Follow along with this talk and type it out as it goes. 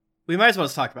We might as well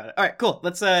just talk about it. All right, cool.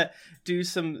 Let's do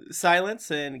some silence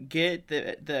and get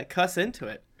the cuss into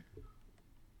it.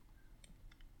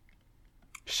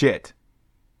 Shit.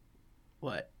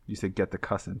 What? You said get the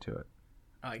cuss into it.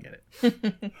 Oh, I get it.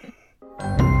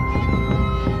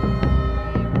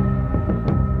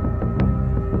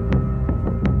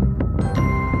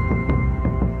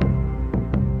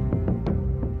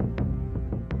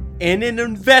 In an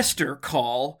investor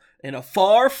call, in a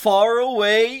far, far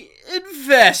away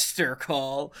investor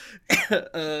call, we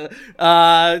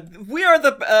are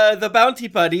the Bounty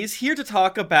Buddies here to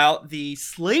talk about the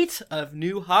slate of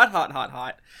new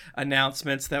hot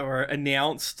announcements that were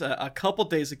announced a couple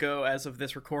days ago as of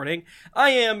this recording. I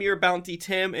am your Bounty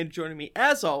Tim, and joining me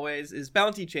as always is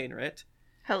Bounty Jane Ritt.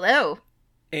 Hello.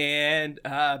 And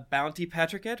Bounty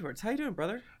Patrick Edwards. How you doing,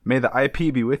 brother? May the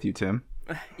IP be with you, Tim.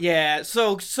 Yeah,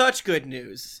 so such good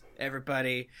news,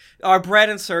 everybody. Our bread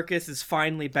and circus is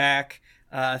finally back.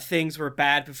 Things were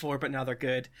bad before, but now they're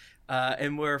good.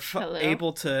 And we're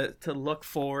able to look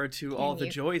forward to all the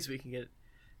joys we can get.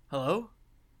 Hello?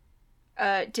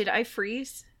 Did I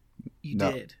freeze? You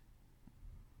did.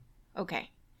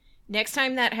 Okay. Next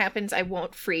time that happens, I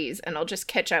won't freeze, and I'll just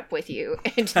catch up with you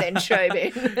and then chime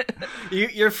in.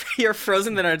 You're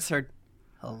frozen, then I'd start...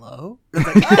 Hello?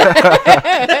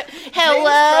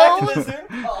 Hello?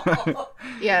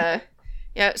 Yeah.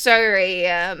 Sorry,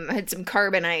 I had some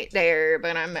carbonite there,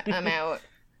 but I'm out.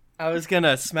 I was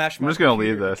gonna smash my I'm just gonna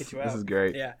leave this. This is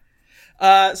great. Yeah.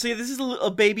 So this is a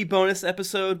baby bonus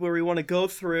episode where we want to go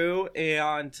through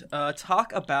and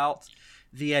talk about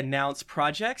the announced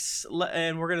projects,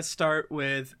 and we're going to start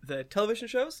with the television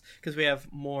shows because we have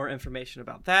more information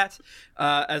about that,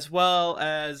 as well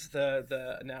as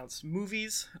the announced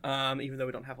movies. Even though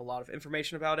we don't have a lot of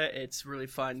information about it, it's really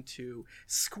fun to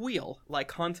squeal like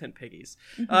content piggies,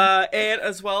 and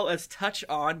as well as touch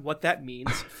on what that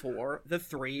means for the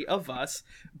three of us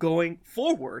going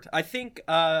forward. I think,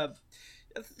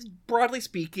 broadly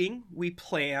speaking, we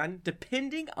plan,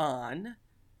 depending on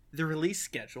the release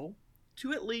schedule,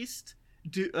 to at least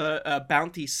do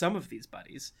bounty some of these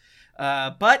buddies.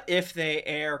 But if they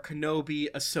air Kenobi,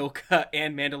 Ahsoka,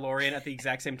 and Mandalorian at the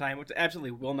exact same time, which they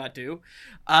absolutely will not do,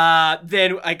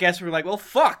 then I guess we're like, well,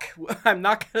 fuck. I'm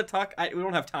not going to talk. We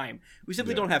don't have time. We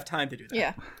simply don't have time to do that.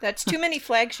 Yeah, that's too many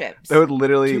flagships. That would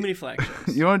literally... Too many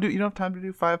flagships. You don't have time to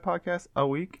do 5 podcasts a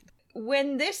week?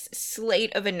 When this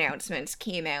slate of announcements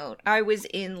came out, I was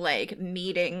in like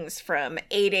meetings from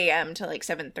 8 a.m. to like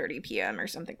 7:30 p.m. or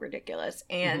something ridiculous.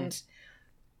 And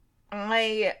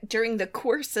I, during the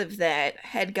course of that,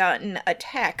 had gotten a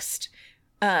text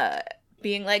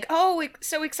being like, oh,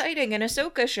 so exciting, an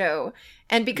Ahsoka show.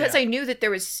 And because I knew that there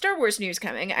was Star Wars news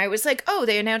coming, I was like, oh,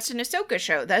 they announced an Ahsoka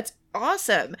show. That's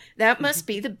awesome. That must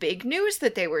be the big news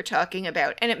that they were talking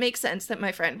about. And it makes sense that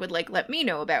my friend would like let me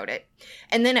know about it.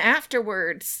 And then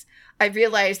afterwards, I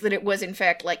realized that it was in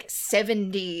fact like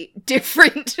 70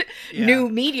 different new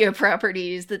media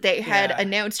properties that they had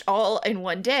announced all in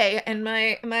one day, and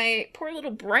my poor little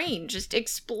brain just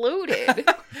exploded.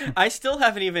 I still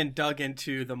haven't even dug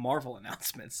into the Marvel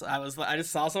announcements. I just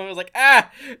saw someone, I was like,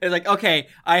 it's like, okay,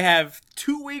 I have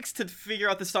 2 weeks to figure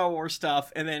out the Star Wars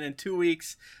stuff, and then in 2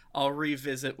 weeks I'll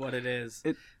revisit what it is.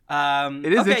 It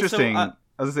is interesting. I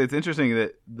was gonna say, it's interesting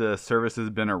that the service has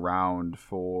been around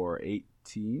for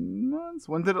 18 months.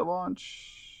 When did it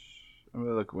launch? I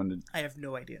have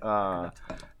no idea.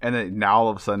 And then now all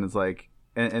of a sudden it's like,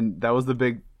 and that was the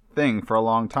big thing for a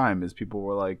long time, is people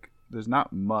were like, there's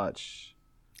not much.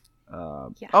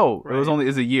 It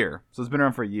was a year, so it's been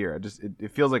around for a year.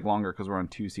 It feels like longer because we're on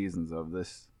 2 seasons of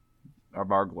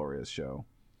our glorious show,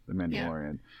 The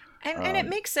Mandalorian. And it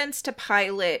makes sense to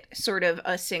pilot sort of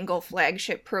a single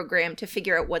flagship program to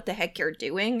figure out what the heck you're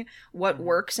doing, what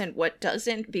works and what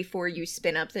doesn't, before you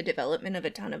spin up the development of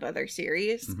a ton of other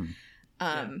series.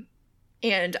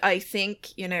 And I think,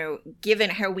 given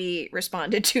how we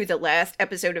responded to the last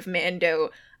episode of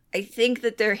Mando, I think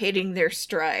that they're hitting their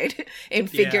stride in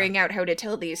figuring out how to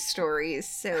tell these stories.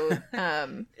 So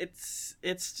it's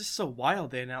just so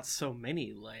wild they announced so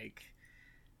many, like...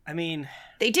 I mean,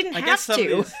 they didn't have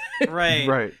to.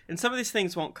 Right. And some of these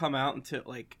things won't come out until,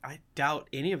 like, I doubt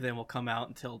any of them will come out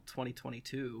until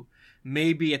 2022.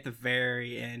 Maybe at the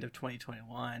very end of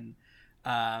 2021.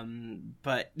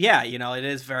 But yeah, it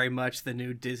is very much the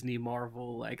new Disney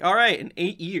Marvel, like, all right, in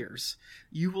 8 years,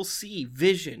 you will see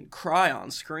Vision cry on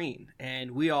screen.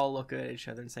 And we all look at each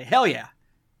other and say, hell yeah,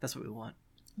 that's what we want.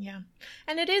 Yeah.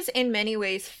 And it is in many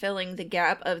ways filling the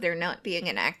gap of there not being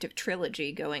an active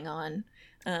trilogy going on.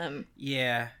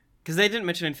 Yeah, because they didn't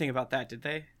mention anything about that, did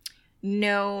they?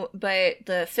 No, but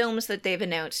the films that they've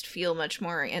announced feel much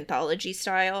more anthology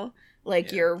style,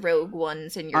 like your Rogue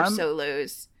Ones and your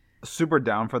Solos. Super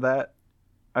down for that.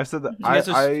 I said that.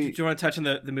 Do you want to touch on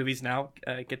the movies now?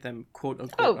 Get them quote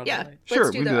unquote. Oh yeah, sure.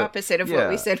 Let's do the opposite of what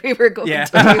we said we were going to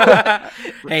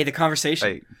do. Hey, the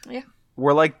conversation. Yeah.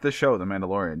 We're like the show, The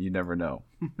Mandalorian. You never know.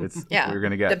 It's we're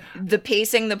gonna get the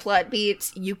pacing, the plot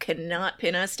beats. You cannot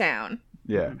pin us down.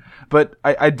 Yeah, but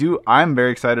I'm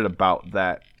very excited about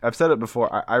that. I've said it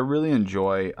before. I really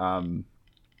enjoy I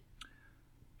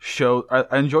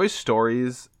enjoy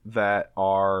stories that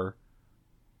are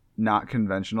not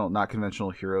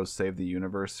conventional heroes save the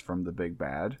universe from the big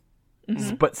bad,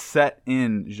 but set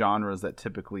in genres that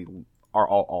typically are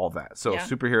all that. So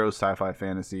superheroes, sci-fi,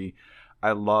 fantasy.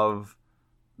 I love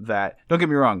that. Don't get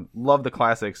me wrong. Love the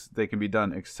classics. They can be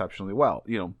done exceptionally well.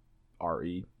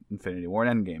 RE, Infinity War,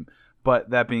 and Endgame.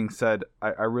 But that being said,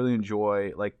 I really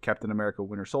enjoy, like, Captain America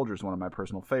Winter Soldier is one of my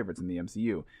personal favorites in the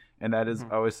MCU. And that is,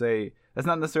 I always say, that's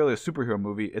not necessarily a superhero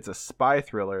movie. It's a spy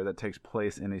thriller that takes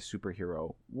place in a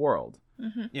superhero world.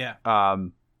 Yeah.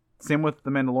 Same with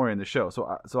The Mandalorian, the show.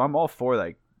 So I'm all for,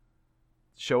 like,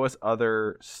 show us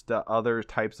other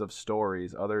types of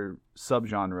stories, other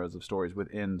subgenres of stories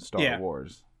within Star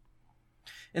Wars.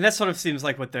 And that sort of seems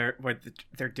like what they're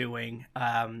doing,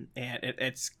 and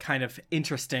it's kind of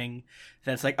interesting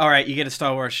that it's like, all right, you get a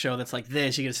Star Wars show that's like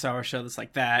this, you get a Star Wars show that's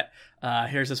like that.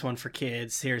 Here's this one for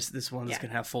kids. Here's this one that's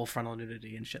gonna have full frontal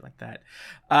nudity and shit like that.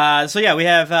 So we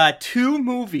have 2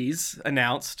 movies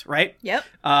announced, right? Yep.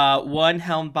 One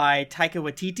helmed by Taika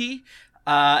Waititi,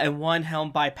 and one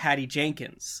helmed by Patty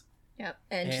Jenkins. Yep.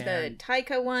 And the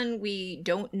Taika one, we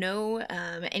don't know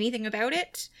anything about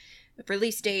it.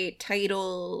 Release date,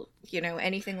 title,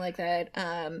 anything like that.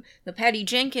 The Patty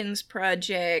Jenkins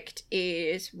project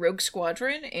is Rogue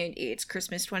Squadron, and it's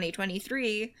Christmas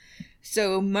 2023.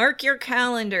 So mark your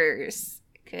calendars,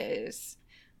 because...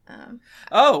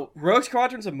 Rogue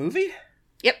Squadron's a movie?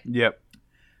 Yep.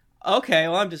 Okay,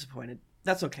 well, I'm disappointed.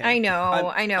 That's okay. I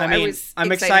know. I mean,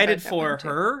 I'm excited for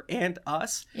her and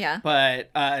us. Yeah.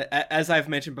 But as I've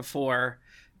mentioned before,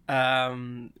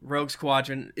 Rogue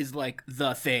Squadron is like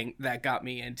the thing that got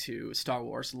me into Star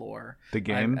Wars lore. The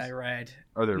games I read.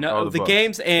 The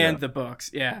games and the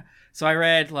books. Yeah. So I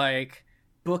read like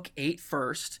book 8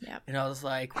 first, and I was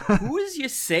like, "Who is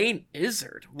Yasain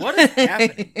Izzard? What is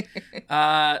happening?"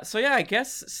 I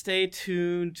guess stay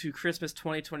tuned to Christmas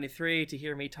 2023 to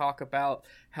hear me talk about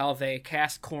how they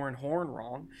cast Corran Horn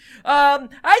wrong.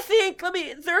 I think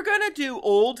they're gonna do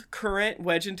old current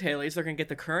Wedge Antilles. They're gonna get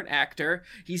the current actor.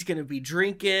 He's gonna be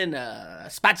drinking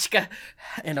spatchka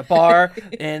in a bar,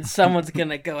 and someone's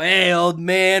gonna go, "Hey, old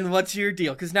man, what's your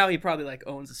deal?" Because now he probably like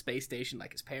owns a space station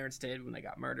like his parents did when they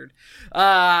got murdered.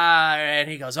 And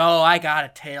he goes, "Oh, I got a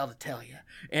tale to tell you."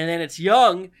 And then it's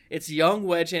young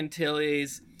Wedge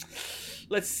Antilles.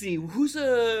 Let's see,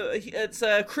 it's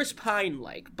Chris Pine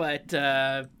like, but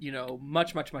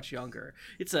much younger.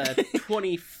 It's a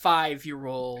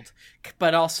 25-year-old,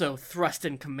 but also thrust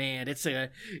in command. It's a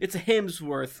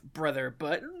Hemsworth brother,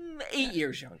 but 8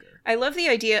 years younger. I love the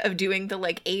idea of doing the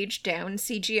like age down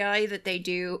CGI that they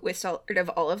do with sort of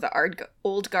all of the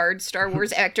old guard Star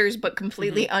Wars actors, but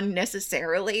completely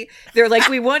unnecessarily. They're like,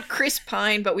 we want Chris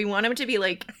Pine, but we want him to be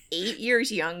like 8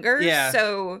 years younger. Yeah.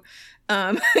 So.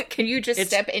 Can you just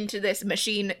step into this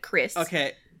machine, Chris?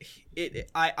 Okay,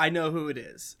 I know who it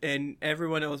is, and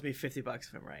everyone owes me $50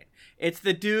 if I'm right. It's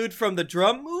the dude from the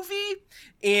Drum movie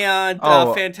and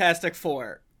Fantastic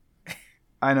Four.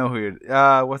 I know who you're...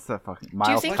 what's that fucking...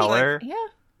 Miles Teller?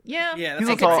 Yeah. He's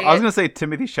also, I was going to say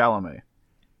Timothée Chalamet.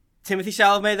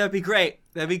 That'd be great.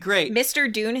 Mr.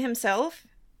 Dune himself?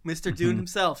 Mr. Dune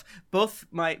himself. Both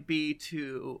might be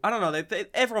too... I don't know.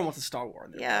 Everyone wants a Star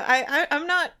Wars. Yeah, I'm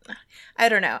not... I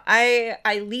don't know.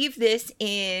 I leave this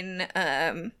in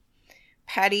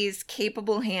Patty's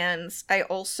capable hands. I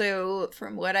also,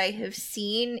 from what I have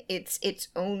seen, it's its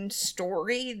own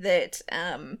story that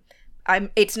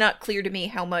it's not clear to me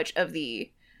how much of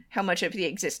the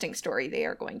existing story they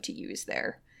are going to use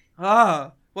there.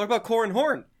 What about Corran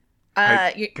Horn?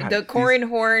 The Corran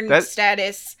Horn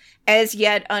status as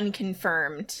yet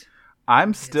unconfirmed.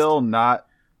 I'm still not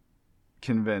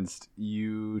convinced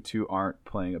you two aren't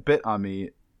playing a bit on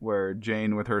me where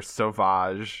Jane with her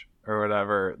Sauvage or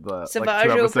whatever, the Sauvage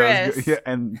Opress.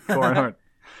 And Corran Horn.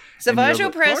 Sauvage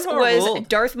Opress was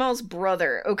Darth Maul's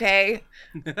brother, okay?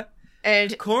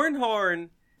 And Corran Horn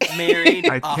married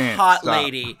a hot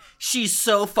lady. She's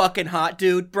so fucking hot,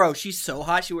 dude. Bro, she's so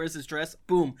hot. She wears this dress.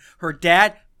 Boom. Her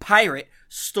dad, pirate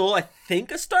stole, I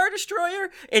think, a Star Destroyer,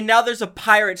 and now there's a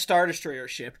pirate Star Destroyer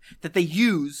ship that they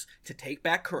use to take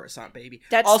back Coruscant, baby.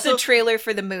 That's also, the trailer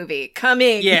for the movie.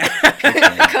 Coming. Yeah.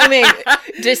 Coming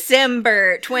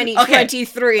December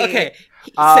 2023. Okay.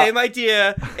 Same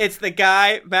idea. It's the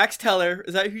guy, Max Teller.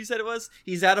 Is that who you said it was?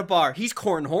 He's at a bar. He's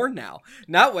Corn Horn now,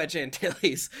 not Wedge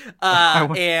Antilles.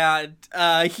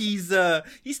 He's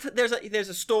there's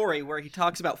a story where he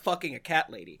talks about fucking a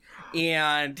cat lady,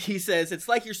 and he says it's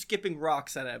like you're skipping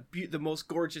rocks at the most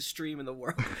gorgeous stream in the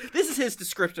world. This is his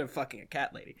description of fucking a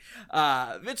cat lady.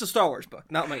 It's a Star Wars book,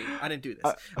 not mine. I didn't do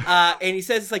this. And he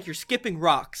says it's like you're skipping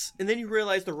rocks, and then you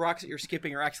realize the rocks that you're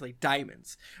skipping are actually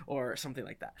diamonds or something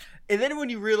like that. And then when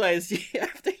you realize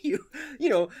after you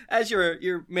know, as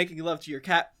you're making love to your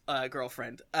cat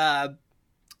girlfriend,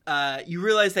 you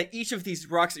realize that each of these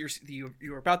rocks that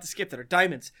you're about to skip that are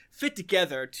diamonds fit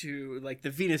together to like the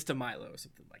Venus de Milo or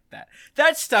something like that.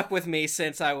 That stuck with me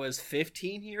since I was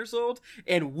 15 years old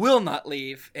and will not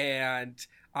leave. And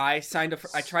I signed up.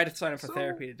 I tried to sign up for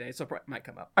therapy today, so it might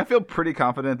come up. I feel pretty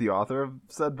confident the author of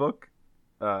said book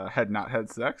had not had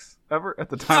sex ever at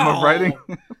the time of writing.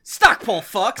 Stockpole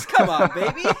fucks, come on,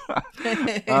 baby.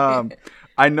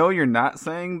 I know you're not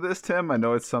saying this, Tim. I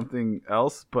know it's something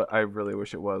else, but I really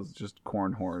wish it was just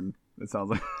Corn Horn. It sounds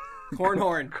like Corn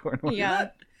Horn. Corn Horn. Yeah.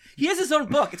 He has his own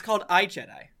book. It's called I,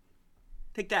 Jedi.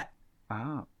 Take that.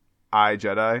 Ah, I,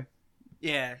 Jedi.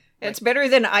 Yeah. It's better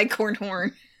than I Corn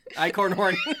Horn. I Corn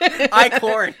Horn. I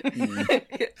Corn.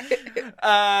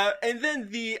 And then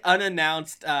the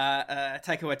unannounced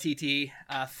Taika Waititi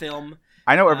film.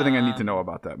 I know everything I need to know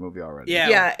about that movie already.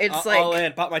 Yeah, it's all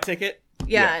in. Bought my ticket.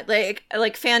 Yeah,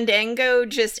 like Fandango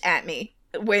just at me.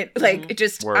 Wait,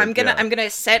 just Word, I'm gonna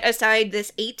set aside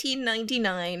this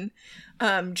 $18.99.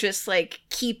 Just like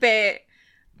keep it.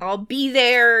 I'll be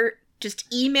there.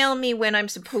 Just email me when I'm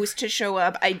supposed to show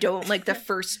up. I don't like the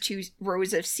first 2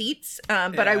 rows of seats,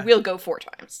 but I will go 4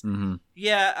 times. Mm-hmm.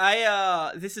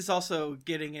 Yeah, this is also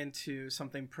getting into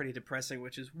something pretty depressing,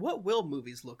 which is what will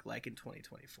movies look like in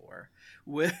 2024?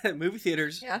 Movie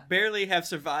theaters barely have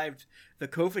survived the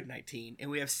COVID-19,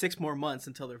 and we have 6 more months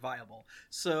until they're viable.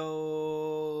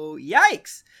 So,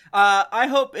 yikes! I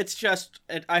hope it's just.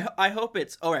 I hope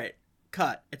it's all right.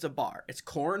 Cut. It's a bar. It's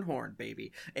Corn Horn,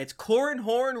 baby. It's Corn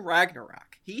Horn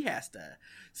Ragnarok. He has to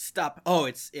stop. Oh,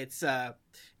 it's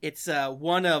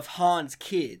one of Han's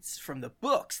kids from the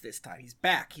books this time. He's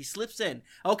back. He slips in.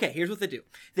 Okay, here's what they do.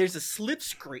 There's a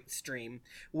slipstream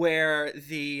where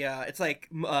the it's like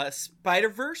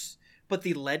Spider-Verse, but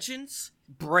the legends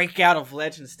break out of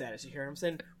legend status. You hear what I'm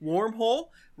saying? Wormhole,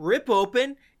 rip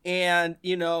open, and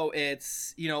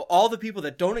it's all the people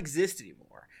that don't exist anymore.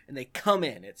 And they come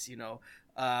in. It's,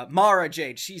 Mara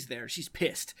Jade. She's there. She's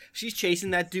pissed. She's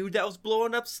chasing that dude that was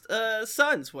blowing up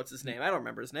suns. What's his name? I don't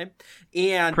remember his name.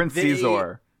 And Prince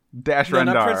Caesar. Dash Rendar.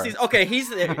 Not Prince Caesar. Okay, he's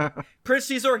there. Prince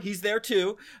Caesar, he's there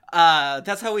too.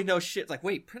 That's how we know shit. Like,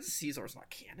 wait, Prince Caesar's not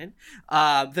canon.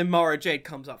 Then Mara Jade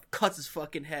comes up, cuts his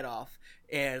fucking head off.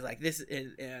 And like this,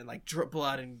 and like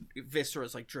blood and viscera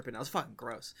is like dripping out. It's fucking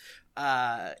gross.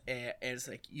 And it's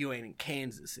like, you ain't in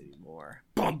Kansas anymore.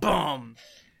 Bum bum.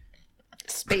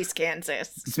 Space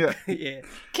Kansas. Yeah.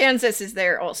 Kansas is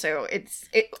there also.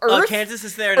 Earth. Kansas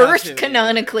is there now Earth too.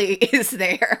 canonically is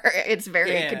there. It's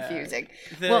very confusing.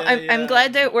 Well, I'm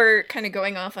glad that we're kind of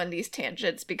going off on these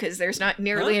tangents because there's not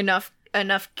nearly enough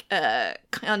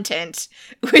content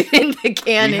within the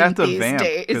canon. We have to these vamp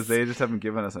days because they just haven't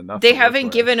given us enough. They haven't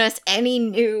given us any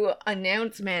new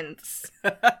announcements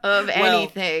of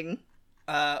anything.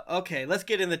 Okay, let's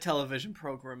get in the television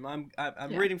program.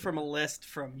 I'm reading from a list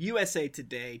from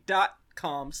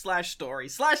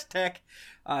usatoday.com/story/tech.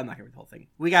 I'm not gonna read the whole thing.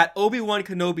 We got Obi-Wan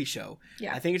Kenobi show.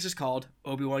 Yeah. I think it's just called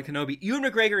Obi-Wan Kenobi. Ewan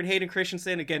McGregor and Hayden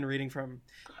Christensen, again reading from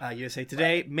USA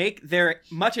Today, make their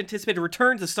much anticipated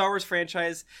return to the Star Wars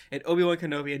franchise in Obi-Wan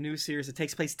Kenobi, a new series that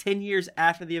takes place 10 years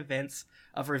after the events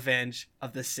of Revenge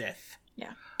of the Sith.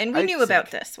 Yeah, and we knew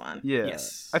about this one. Yeah.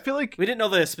 Yes. I feel like we didn't know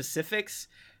the specifics.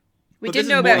 We did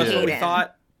know about Hayden. We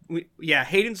thought.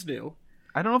 Hayden's new.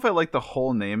 I don't know if I like the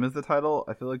whole name as the title.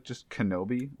 I feel like just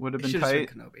Kenobi would have been tight.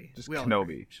 Been Kenobi. Just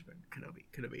Kenobi. Should have been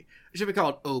Kenobi. It should be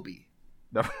called Obi.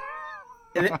 No.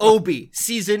 And then Obi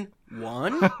season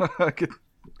 1.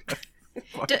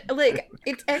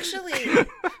 It's actually.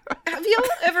 Have you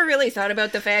ever really thought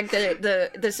about the fact that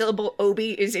the syllable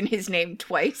Obi is in his name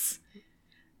twice?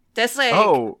 That's like,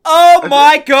 oh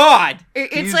my god!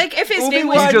 It's like if his name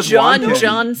was John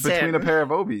Johnson between a pair of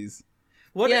Obies.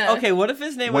 What? Yeah. Okay, what if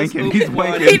his name was Wankin? He's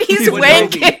Wankin. He's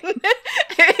Wankin.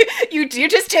 You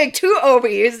just take 2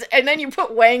 Obis and then you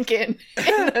put wank in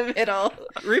the middle.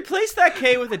 Replace that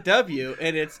K with a W,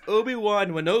 and it's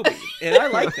Obi-Wan Wanobi, and I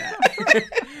like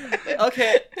that.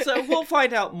 Okay, so we'll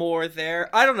find out more there.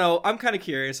 I don't know. I'm kind of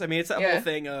curious. I mean, it's that whole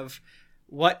thing of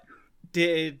what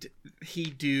did he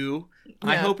do? Yeah.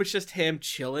 I hope it's just him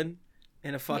chilling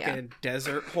in a fucking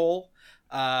desert hole.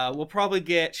 We'll probably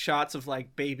get shots of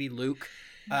like baby Luke.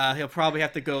 He'll probably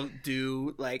have to go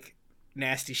do like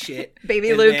nasty shit.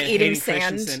 Baby Luke eating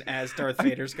sand. Christensen as Darth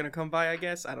Vader's gonna come by, I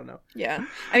guess. I don't know. Yeah.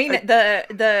 I mean,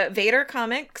 the Vader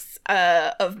comics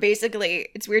of basically,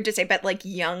 it's weird to say, but like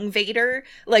young Vader,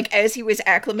 like as he was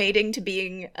acclimating to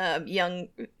being young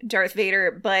Darth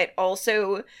Vader, but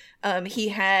also he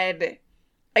had,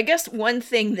 I guess one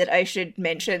thing that I should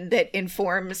mention that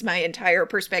informs my entire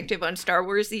perspective on Star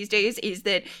Wars these days is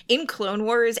that in Clone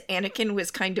Wars, Anakin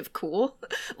was kind of cool.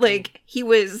 Like, he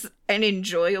was an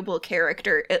enjoyable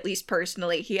character, at least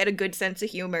personally. He had a good sense of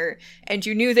humor, and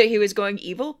you knew that he was going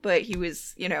evil, but he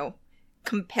was, you know,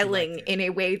 compelling in a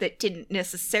way that didn't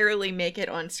necessarily make it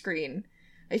on screen.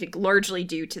 I think largely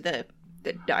due to the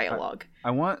dialogue.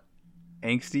 I want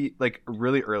angsty, like,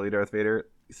 really early Darth Vader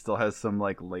still has some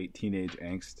like late teenage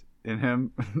angst in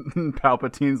him.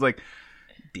 Palpatine's like,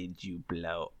 did you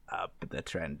blow up the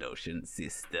Trandoshan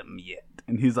system yet?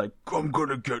 And he's like, I'm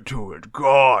gonna get to it,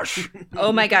 gosh.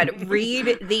 Oh my god,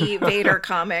 read the Vader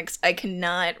comics. I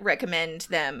cannot recommend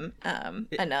them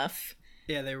enough.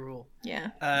 Yeah, they rule. Yeah.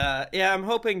 I'm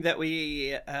hoping that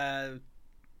we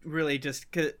really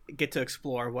just get to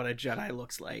explore what a Jedi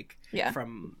looks like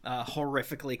from a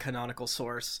horrifically canonical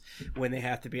source when they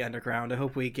have to be underground. I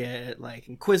hope we get like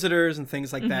Inquisitors and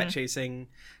things like that chasing.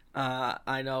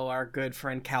 I know our good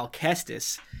friend Cal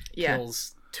Kestis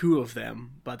kills 2 of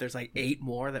them, but there's like 8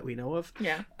 more that we know of.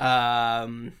 Yeah.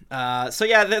 So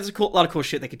yeah, there's a lot of cool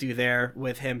shit they could do there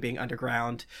with him being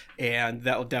underground, and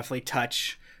that will definitely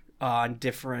touch on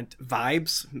different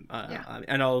vibes.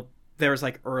 I know there was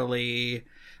like early,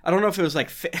 I don't know if it was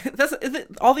like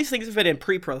all these things have been in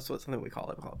pre-pro. That's what something we call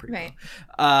it. We call it pre-pro.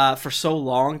 Right. For so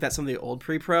long that some of the old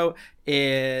pre-pro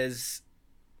is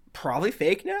probably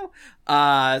fake now.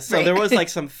 So there was like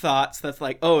some thoughts that's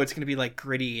like, oh, it's gonna be like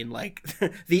gritty and like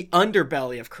the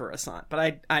underbelly of Coruscant.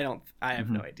 But I have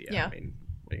no idea. Yeah. I mean,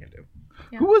 what are you gonna do?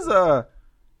 Yeah. Who was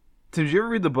did you ever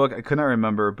read the book? I could not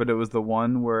remember, but it was the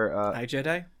one where I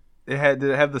Jedi. Did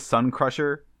it have the Sun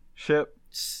Crusher ship?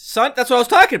 That's what I was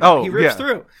talking about. He rips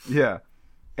through. Yeah.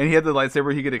 And he had the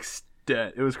lightsaber he could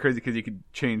extend. It was crazy because he could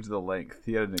change the length.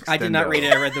 He had an extendo. I did not read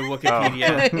it. I read the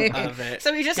Wikipedia of it.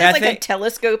 So he just has like a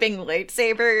telescoping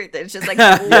lightsaber that's just like...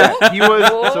 he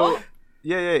was... So,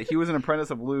 he was an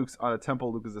apprentice of Luke's on a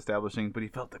temple Luke was establishing, but he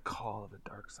felt the call of the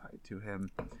dark side to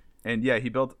him. And he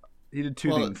did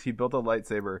 2 things. He built a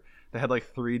lightsaber that had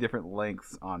like 3 different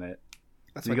lengths on it.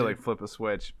 So you could like flip a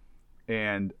switch.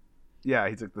 And... yeah,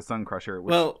 he's like the Sun Crusher,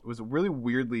 which was really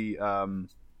weirdly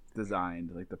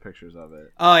designed, like the pictures of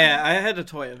it. Oh yeah, I had a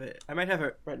toy of it. I might have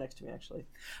it right next to me actually.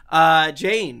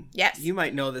 Jane, yes, you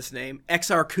might know this name.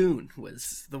 Exar Kun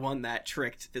was the one that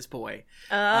tricked this boy.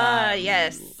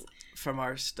 Yes, from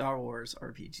our Star Wars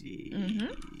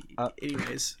RPG.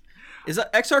 Anyways. Is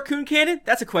Exar Kun canon?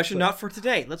 That's a question not for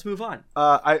today. Let's move on.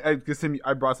 I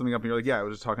brought something up and you're like, yeah, I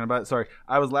was just talking about it. Sorry.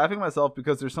 I was laughing at myself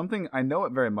because there's something, I know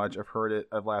it very much. I've heard it.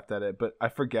 I've laughed at it, but I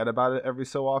forget about it every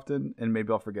so often. And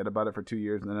maybe I'll forget about it for 2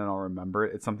 years and then I'll remember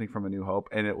it. It's something from A New Hope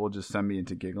and it will just send me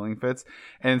into giggling fits.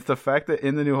 And it's the fact that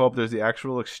in The New Hope, there's the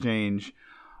actual exchange,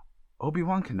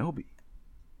 Obi-Wan Kenobi.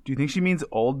 Do you think she means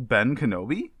old Ben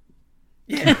Kenobi?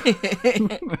 Yeah.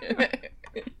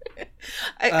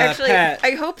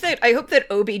 I hope that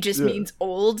Obi just means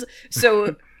old.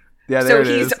 So so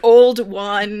he's old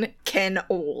one Ken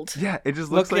old. Yeah, it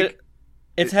just looks like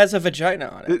it has a vagina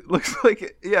on it. It looks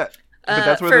like but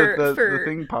that's where the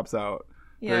thing pops out.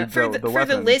 Yeah, for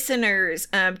the listeners,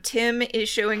 Tim is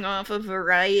showing off a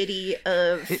variety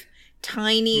of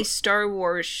tiny Star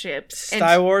Wars ships.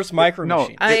 Star Wars Micro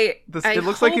Machine. It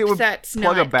looks like it would that's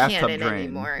plug not a bathtub canon drain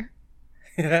anymore.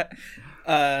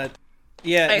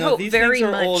 I hope these very things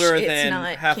are much older than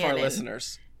not half canon our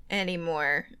listeners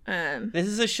anymore. This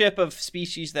is a ship of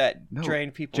species that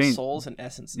drain people's souls and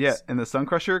essences. Yeah, and the Sun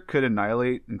Crusher could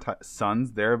annihilate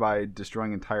suns, thereby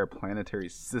destroying entire planetary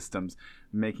systems,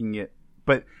 making it.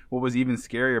 But what was even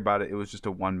scarier about it was just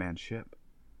a one-man ship.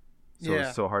 So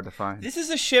it's so hard to find. This is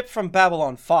a ship from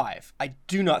Babylon 5. I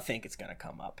do not think it's going to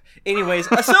come up. Anyways,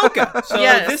 Ahsoka. So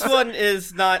this one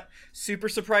is not super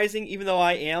surprising, even though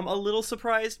I am a little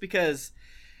surprised because,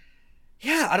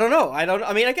 I don't know.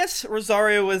 I mean, I guess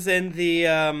Rosario was in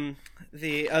the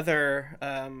the other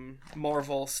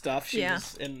Marvel stuff. She Yeah.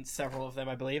 was in several of them,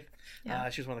 I believe. Yeah.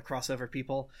 She was one of the crossover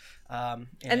people. And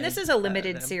this is a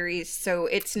limited series, so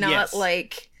it's not Yes.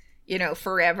 like,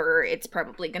 forever. It's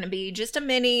probably going to be just a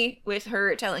mini with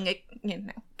her telling a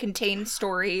contained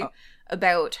story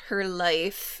about her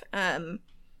life. I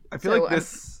feel like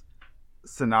this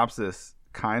synopsis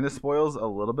kind of spoils a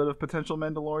little bit of potential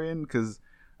Mandalorian, because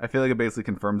I feel like it basically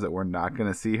confirms that we're not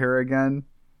going to see her again,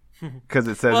 because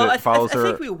it says it follows her. I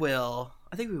think we will.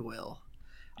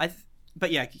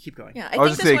 But yeah, keep going. Yeah, I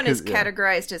think this one is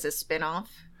categorized as a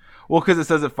spin-off. Well, because it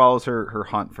says it follows her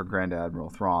hunt for Grand Admiral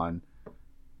Thrawn,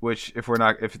 which if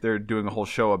they're doing a whole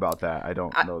show about that, I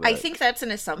don't know that. I think that's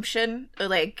an assumption.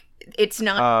 Like, it's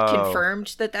not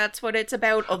confirmed that that's what it's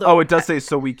about. Although it does say,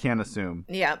 so we can assume.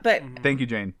 Yeah, but thank you,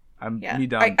 Jane. Me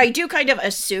done. I do kind of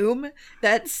assume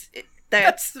that's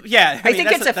yeah. I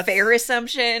think it's a fair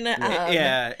assumption.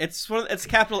 It's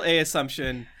capital A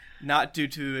assumption, not due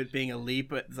to it being a leap,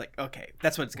 but it's like, okay,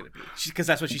 that's what it's gonna be, because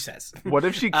that's what she says. What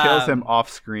if she kills him off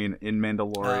screen in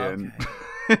Mandalorian? Okay.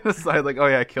 It's like, oh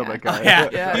yeah, I killed that guy.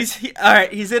 Yeah. All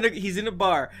right. He's in a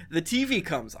bar. The TV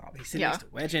comes on. He's sitting next to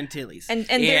Wedge Antilles. And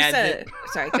there's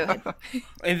sorry, go ahead.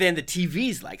 And then the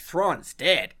TV's like, Thrawn's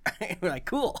dead. We're like,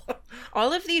 cool.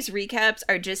 All of these recaps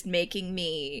are just making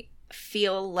me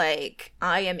feel like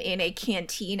I am in a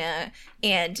cantina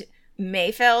and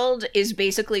Mayfeld is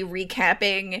basically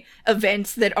recapping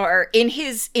events that are in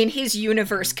his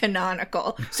universe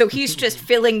canonical. So he's just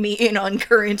filling me in on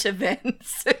current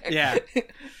events. Yeah.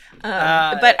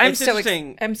 But I'm so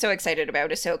excited about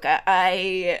Ahsoka.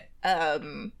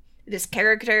 This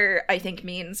character I think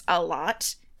means a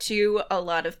lot to a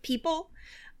lot of people.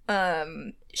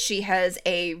 She has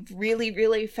a really,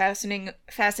 really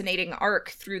fascinating arc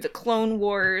through the Clone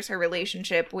Wars, her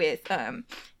relationship with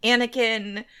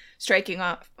Anakin, striking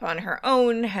off on her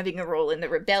own, having a role in the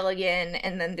rebellion,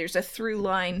 and then there's a through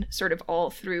line sort of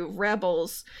all through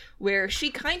Rebels, where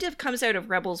she kind of comes out of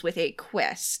Rebels with a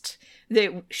quest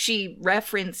that she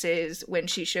references when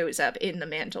she shows up in The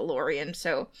Mandalorian.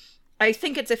 So I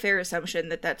think it's a fair assumption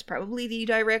that that's probably the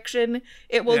direction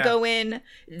it will go in.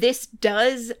 This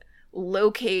does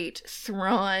locate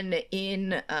Thrawn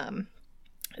in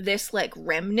this like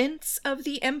remnants of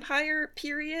the Empire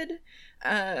period,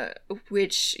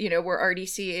 which, we're already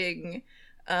seeing,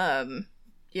 that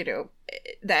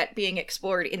being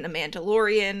explored in The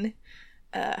Mandalorian.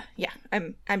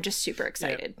 I'm just super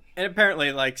excited. Yeah. And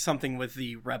apparently, like, something with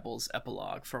the Rebels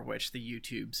epilogue, for which the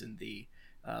YouTubes and the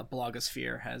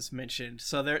blogosphere has mentioned.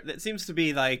 So there, it seems to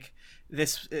be like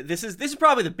this is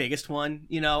probably the biggest one.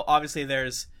 Obviously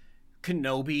there's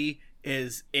Kenobi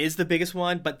is the biggest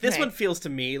one, but this one feels to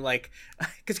me like,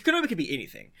 because Kenobi could be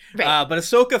anything, but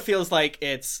Ahsoka feels like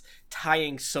it's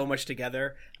tying so much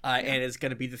together, and is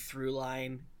going to be the through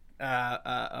line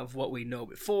of what we know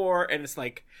before, and it's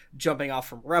like jumping off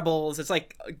from Rebels. It's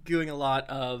like doing a lot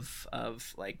of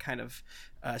like kind of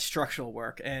structural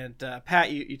work. And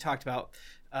Pat, you talked about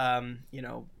how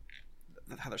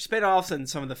there's spin-offs and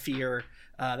some of the fear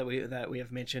that we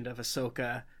have mentioned of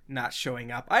Ahsoka not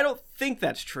showing up. I don't think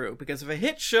that's true, because of a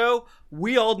hit show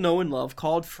we all know and love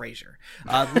called Frasier.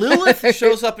 Lilith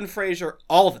shows up in Frasier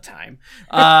all the time.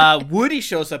 Woody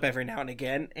shows up every now and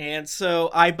again, and so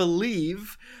I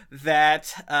believe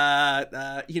that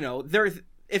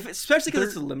especially because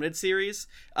it's a limited series,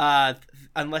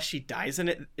 unless she dies in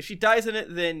it. If she dies in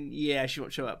it, then yeah, she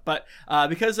won't show up. But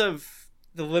because of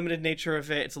the limited nature of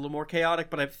it, it's a little more chaotic,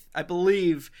 but I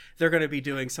believe they're going to be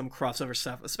doing some crossover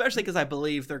stuff, especially because I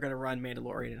believe they're going to run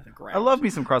Mandalorian into the ground. I love me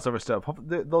some crossover stuff.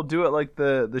 They'll do it like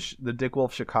the Dick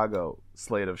Wolf Chicago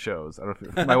slate of shows. I don't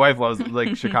know if my wife loves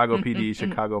like Chicago PD,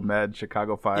 Chicago Med,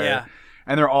 Chicago Fire,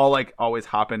 and they're all like always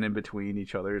hopping in between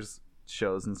each other's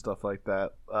shows and stuff like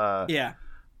that.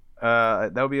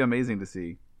 That would be amazing to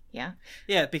see. Yeah,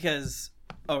 because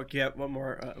one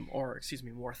more,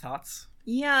 more thoughts.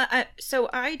 Yeah,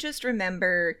 so I just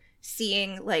remember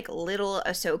seeing like little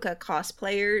Ahsoka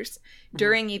cosplayers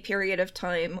during a period of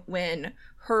time when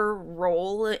her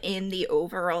role in the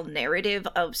overall narrative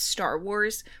of Star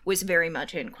Wars was very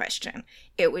much in question.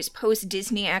 It was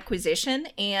post-Disney acquisition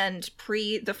and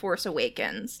pre-The Force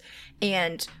Awakens,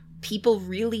 and people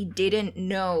really didn't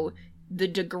know the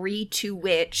degree to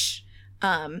which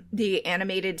the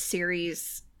animated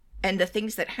series and the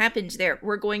things that happened there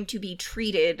were going to be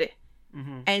treated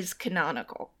as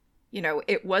canonical.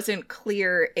 It wasn't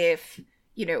clear if,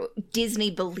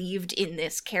 Disney believed in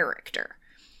this character.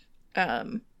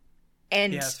 And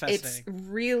it's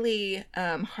really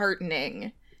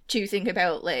heartening to think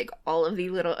about, like, all of the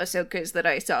little Ahsokas that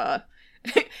I saw.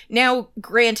 Now,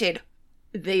 granted,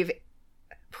 they've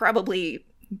probably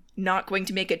not going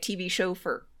to make a TV show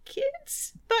for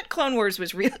kids, but Clone Wars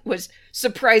was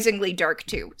surprisingly dark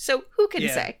too. So who can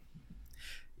say?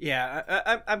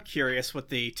 Yeah, I'm curious what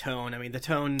the tone. I mean, the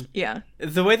tone. Yeah.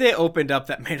 The way they opened up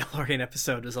that Mandalorian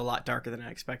episode was a lot darker than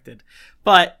I expected.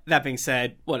 But that being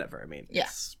said, whatever. I mean,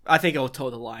 I think it'll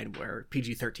toe the line where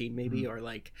PG-13 maybe, or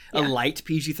like a light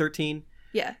PG-13.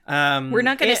 Yeah. We're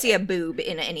not going to see a boob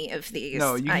in any of these.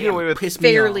 No, you can get away with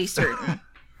fairly certain.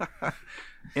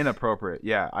 Inappropriate.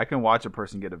 Yeah, I can watch a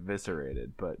person get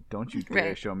eviscerated, but don't you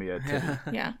dare show me a titty.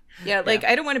 Yeah, like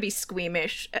I don't want to be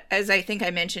squeamish. As I think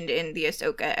I mentioned in the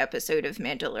Ahsoka episode of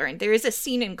Mandalorian, there is a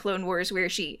scene in Clone Wars where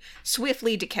she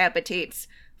swiftly decapitates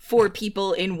 4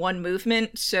 people in one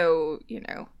movement, so, you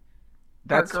know.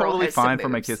 That's totally fine for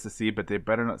my kids to see, but they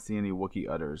better not see any Wookiee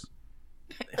udders.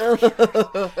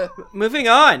 Moving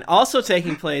on, also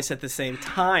taking place at the same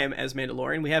time as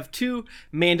Mandalorian, we have 2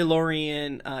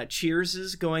 Mandalorian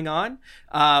cheerses going on.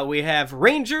 We have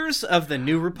Rangers of the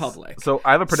New Republic. So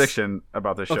I have a prediction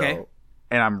about this show,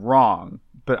 and I'm wrong,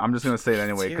 but I'm just going to say it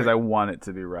anyway because I want it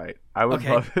to be right. I would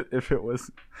love it if it was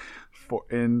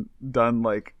done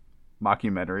like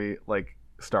mockumentary, like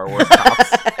Star Wars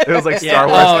cops. It was like Star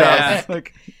Wars cops,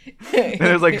 like, and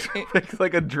it was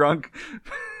like a drunk.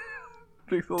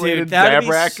 Dude, that would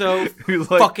be so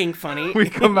fucking funny. We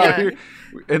come out here,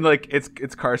 and like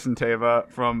it's Carson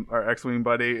Teva from our X-Wing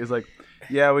buddy is like,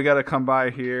 yeah, we got to come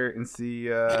by here and see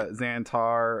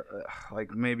Xantar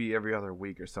like maybe every other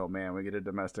week or so. Man, we get a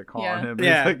domestic call on him.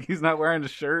 Yeah. Like, he's not wearing a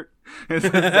shirt. It's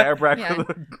Zabrak with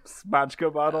a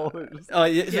spatchka bottle.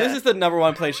 This is the number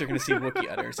one place you're going to see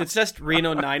Wookiee udders. It's just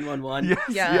Reno 911.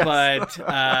 But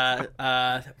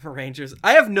for Rangers,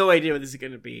 I have no idea what this is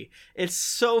going to be. It's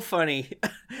so funny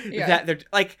that they're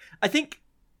like, I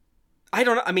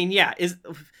don't know. I mean,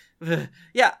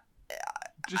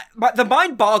 the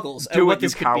mind boggles at what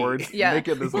this could be. Yeah, make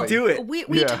it this way. Do it.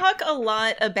 We talk a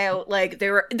lot about like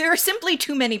there are simply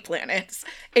too many planets,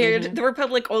 and the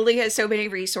Republic only has so many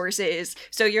resources.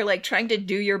 So you're like trying to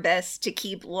do your best to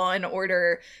keep law and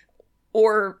order,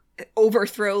 or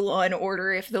overthrow law and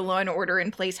order if the law and order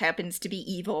in place happens to be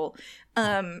evil.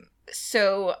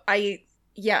 So I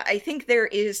think there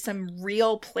is some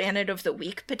real Planet of the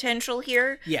Week potential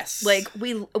here. Yes, like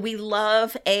we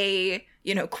love a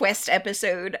Quest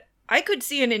episode. I could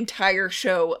see an entire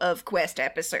show of Quest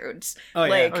episodes.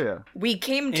 We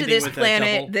came to this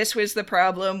planet, this was the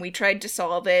problem, we tried to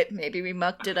solve it, maybe we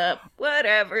mucked it up,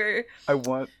 whatever. I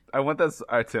want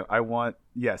that. I want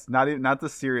not the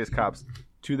serious cops,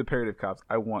 to the parody of cops.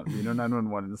 I want Reno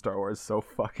 911 in Star Wars so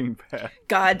fucking bad.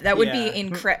 God, that would be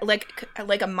incredible. Like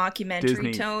a mockumentary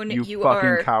Disney, tone. You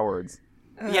fucking cowards.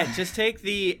 Yeah, just take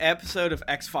the episode of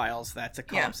X-Files that's a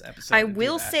cops episode. I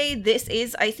will say this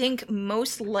is, I think,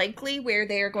 most likely where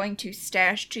they are going to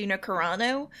stash Gina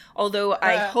Carano, although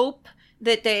I hope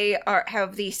that they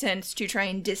have the sense to try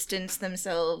and distance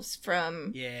themselves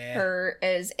from her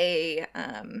as a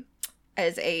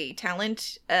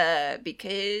talent,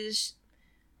 because,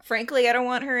 frankly, I don't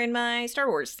want her in my Star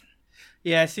Wars.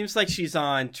 Yeah, it seems like she's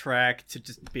on track to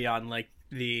just be on, like,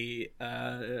 the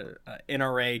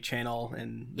NRA channel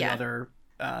and the other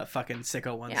fucking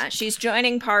sicko ones. Yeah, she's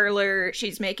joining Parler.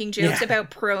 She's making jokes about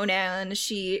pronouns.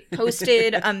 She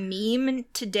posted a meme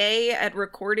today at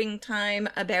recording time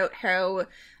about how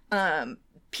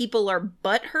people are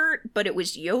butthurt, but it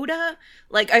was Yoda.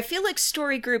 Like, I feel like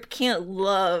Story Group can't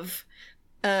love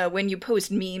when you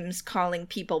post memes calling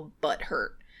people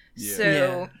butthurt. Yeah.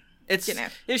 So it's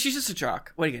she's just a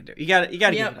jock. What are you gonna do? You gotta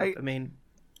give it up. I mean.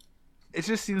 It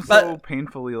just seems so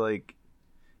painfully like,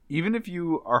 even if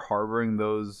you are harboring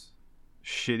those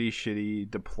shitty,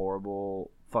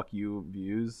 deplorable fuck you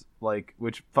views, like,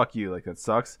 which fuck you, like, that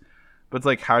sucks. But it's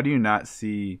like, how do you not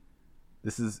see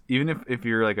this is, even if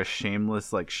you're like a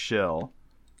shameless, like, shill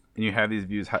and you have these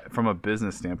views from a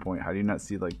business standpoint, how do you not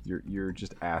see, like, you're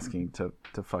just asking to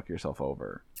fuck yourself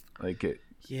over? Like, it.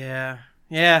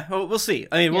 Yeah, well, we'll see.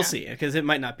 I mean, we'll see, because it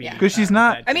might not be. Because she's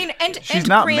not. I mean, and she's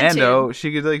not Mando. She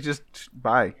could, like, just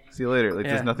bye, see you later. Like,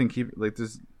 there's nothing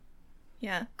there's.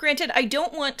 Yeah. Granted, I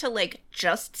don't want to, like,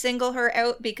 just single her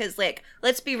out because, like,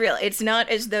 let's be real. It's not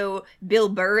as though Bill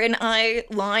Burr and I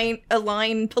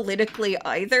align politically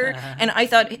either. And I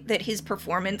thought that his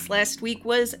performance last week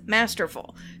was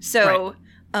masterful. So,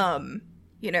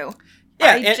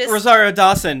 Yeah, Rosario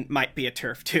Dawson might be a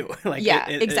TERF too. Like,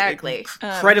 exactly. It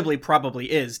incredibly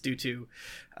probably is due to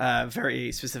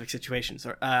very specific situations.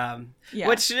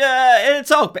 Which it's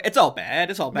all bad.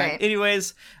 It's all bad. Right.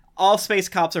 Anyways, all space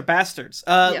cops are bastards.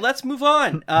 Let's move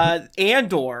on.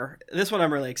 Andor. This one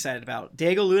I'm really excited about.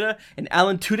 Diego Luna and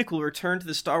Alan Tudyk will return to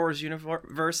the Star Wars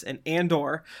universe in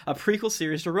Andor, a prequel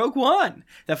series to Rogue One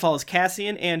that follows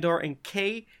Cassian Andor and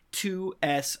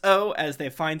K2SO as they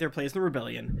find their place in the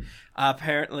rebellion.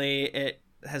 Apparently, it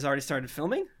has already started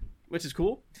filming, which is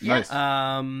cool. Nice.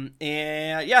 And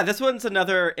yeah, this one's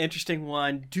another interesting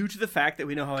one due to the fact that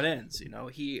we know how it ends. You know,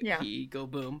 he go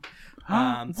boom.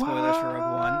 Spoilers for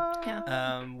Rogue One.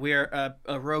 Yeah. We're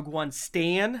a Rogue One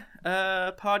stan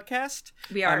podcast.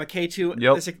 We are. I'm a K2.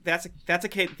 Yep. That's a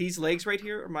K. These legs right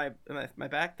here, my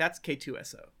back. That's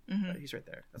K2SO. He's right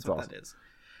there. That's what awesome. that is.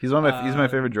 He's he's my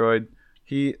favorite droid.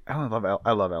 I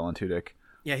love Alan Tudyk.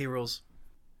 Yeah, he rules.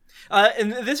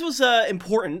 And this was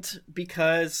important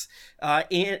because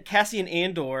Cassian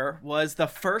Andor was the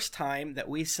first time that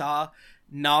we saw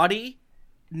naughty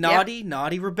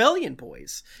rebellion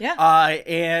boys. Yeah.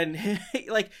 And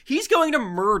like he's going to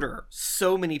murder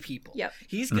so many people. Yep.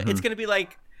 It's going to be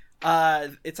like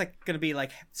going to be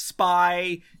like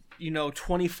Spy,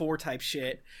 24 type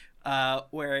shit,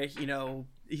 where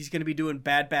he's going to be doing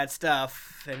bad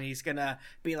stuff, and he's going to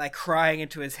be like crying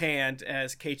into his hand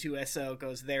as K2SO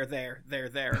goes there,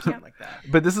 or something like that.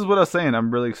 But this is what I was saying.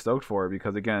 I'm really stoked for it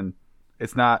because, again,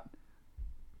 it's not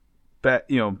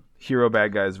hero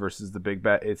bad guys versus the big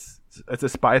bad. It's a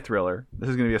spy thriller. This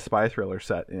is going to be a spy thriller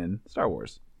set in Star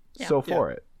Wars. Yeah. So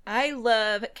for it. I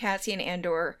love Cassian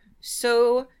Andor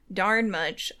so darn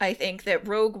much. I think that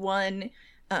Rogue One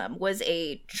was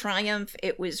a triumph.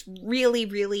 It was really,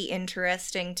 really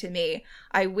interesting to me.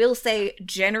 I will say,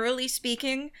 generally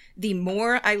speaking, the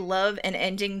more I love an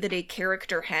ending that a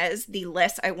character has, the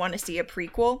less I want to see a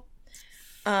prequel.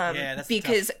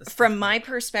 Because from my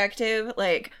perspective,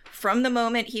 like from the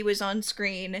moment he was on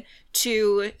screen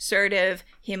to sort of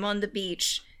him on the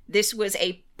beach, this was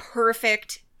a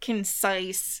perfect,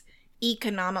 concise,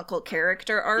 economical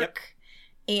character arc.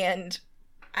 Yep. And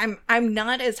I'm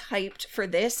not as hyped for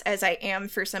this as I am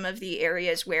for some of the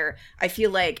areas where I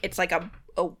feel like it's like a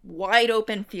wide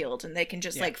open field and they can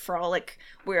just like frolic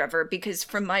wherever, because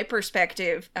from my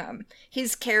perspective,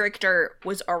 his character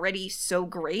was already so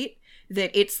great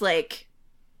that it's like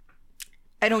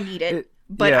I don't need it,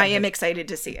 but I am excited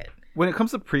to see it. When it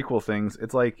comes to prequel things,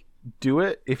 it's like, do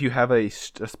it if you have a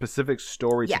specific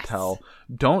story to tell.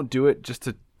 Don't do it just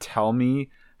to tell me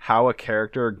how a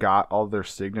character got all their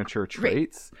signature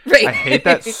traits. Right. I hate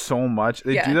that so much.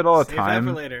 They do that all the time.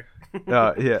 Save that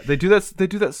for later. They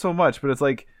do that so much, but it's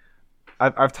like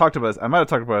I've talked about this. I might have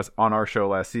talked about this on our show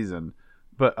last season,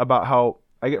 but about how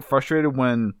I get frustrated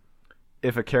when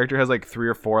if a character has like 3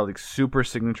 or 4 like super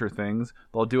signature things,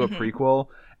 they'll do a prequel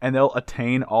and they'll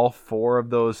attain all 4 of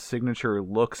those signature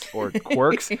looks or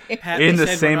quirks in the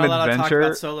same adventure. We're not allowed to talk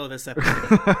about Solo this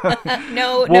episode.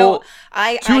 No.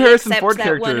 I Harrison accept Ford that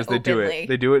characters, one they do openly. it.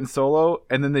 They do it in Solo,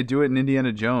 and then they do it in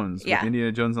Indiana Jones. With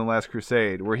Indiana Jones and the Last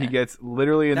Crusade, where he gets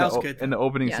literally in the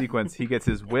opening sequence, he gets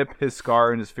his whip, his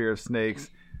scar, and his fear of snakes,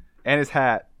 and his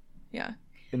hat. Yeah.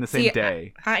 In the same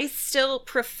day. I still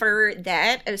prefer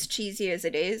that, as cheesy as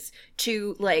it is,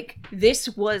 to like, this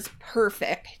was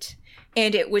perfect.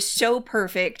 And it was so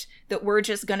perfect that we're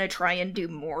just gonna try and do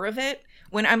more of it.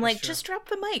 When I'm like, just drop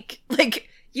the mic. Like,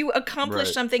 you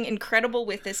accomplished something incredible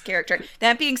with this character.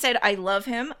 That being said, I love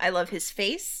him. I love his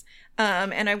face.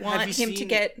 And I want him to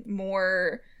get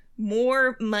more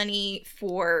money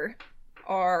for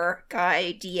our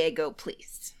guy Diego,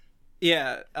 please.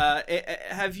 Yeah.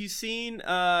 Have you seen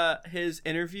his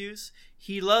interviews?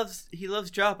 He loves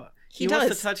Jabba. He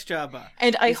wants to touch Jabba.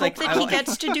 And I hope that he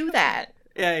gets to do that.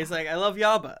 Yeah, he's like, I love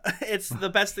Jabba. It's the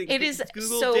best thing. It is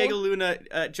Google Diego Luna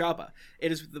Jabba.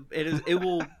 It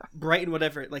will brighten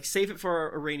whatever. Like, save it for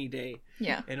a rainy day.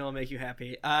 Yeah. And it'll make you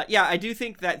happy. Yeah, I do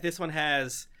think that this one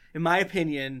has, in my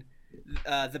opinion,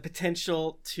 the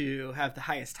potential to have the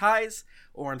highest highs,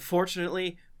 or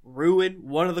unfortunately, ruin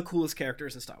one of the coolest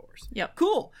characters in Star Wars. Yep.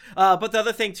 Cool. But the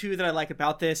other thing, too, that I like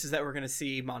about this is that we're going to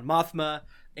see Mon Mothma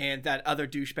and that other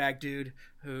douchebag dude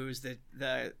who's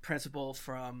the principal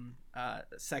from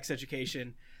Sex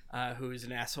Education, who's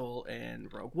an asshole in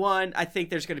Rogue One. I think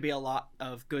there's going to be a lot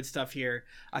of good stuff here.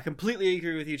 I completely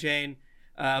agree with you, Jane.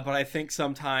 But I think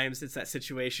sometimes it's that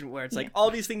situation where it's like,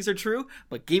 all these things are true,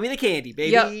 but give me the candy,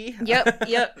 baby.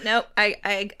 Yep. No,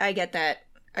 I get that.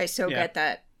 I get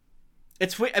that.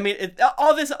 It's I mean,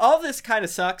 all this kind of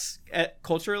sucks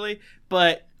culturally,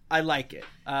 but I like it.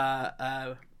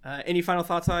 Any final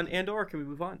thoughts on Andor? Or can we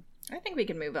move on? I think we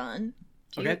can move on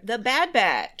to The Bad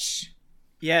Batch.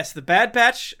 Yes, the Bad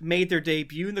Batch made their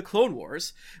debut in the Clone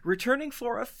Wars, returning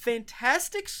for a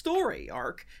fantastic story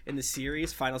arc in the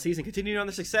series' final season. Continuing on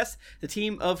their success, the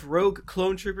team of rogue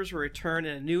clone troopers will return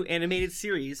in a new animated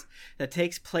series that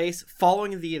takes place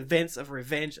following the events of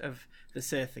Revenge of the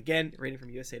Sith. Again, rating from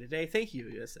USA Today. Thank you,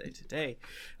 USA Today.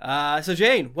 So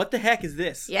Jane, what the heck is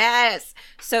this? Yes.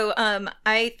 So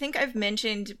I think I've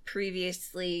mentioned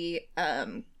previously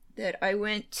that I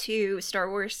went to Star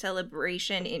Wars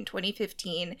Celebration in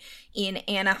 2015 in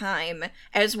Anaheim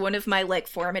as one of my like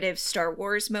formative Star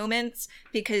Wars moments,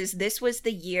 because this was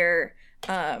the year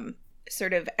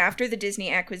sort of after the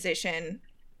Disney acquisition,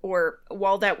 or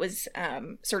while that was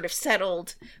sort of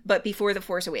settled, but before The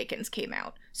Force Awakens came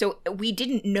out. So we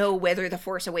didn't know whether The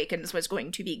Force Awakens was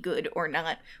going to be good or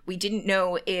not. We didn't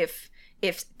know if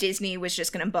Disney was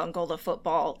just going to bungle the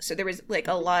football. So there was like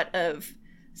a lot of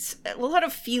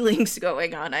feelings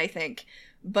going on, I think.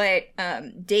 But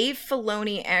Dave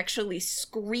Filoni actually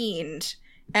screened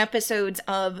episodes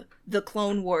of The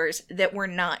Clone Wars that were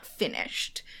not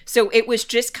finished. So it was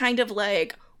just kind of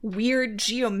like weird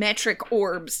geometric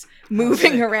orbs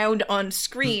moving around on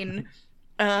screen.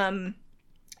 And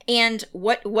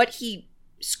what he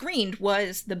screened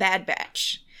was The Bad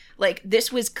Batch. Like,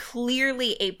 this was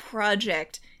clearly a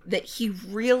project that he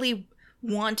really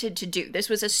wanted to do. This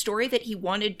was a story that he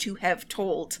wanted to have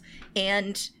told,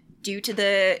 and due to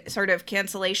the sort of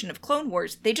cancellation of Clone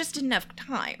Wars, they just didn't have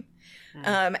time.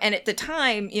 And at the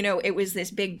time, you know, it was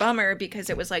this big bummer because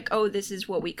it was like, oh, this is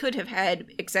what we could have had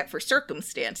except for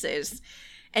circumstances.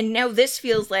 And now this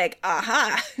feels like,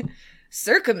 aha,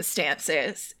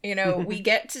 circumstances. You know, we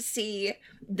get to see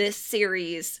this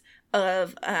series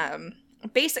of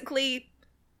basically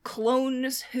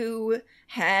clones who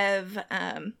have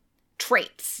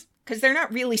traits. Because they're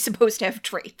not really supposed to have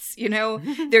traits, you know?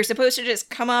 They're supposed to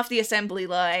just come off the assembly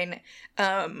line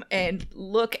and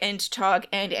look and talk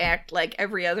and act like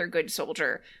every other good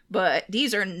soldier. But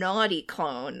these are naughty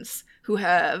clones who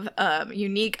have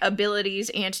unique abilities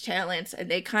and talents,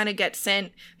 and they kind of get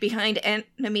sent behind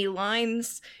enemy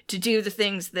lines to do the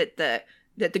things that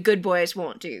the good boys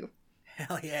won't do.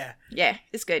 Hell yeah. Yeah,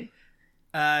 it's good.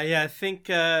 Yeah, I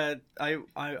think I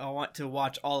want to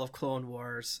watch all of Clone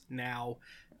Wars now.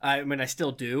 I mean, I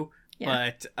still do,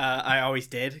 but I always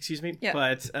did, excuse me. Yeah.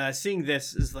 But seeing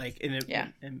this is like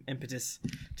an impetus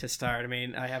to start. I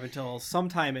mean, I have until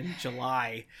sometime in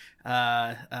July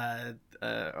or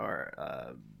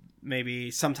maybe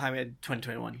sometime in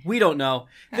 2021. We don't know.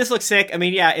 This looks sick. I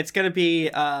mean, yeah, it's going to be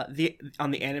on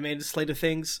the animated slate of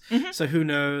things. Mm-hmm. So who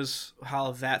knows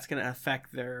how that's going to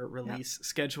affect their release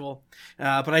schedule.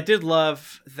 But I did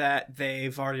love that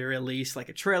they've already released like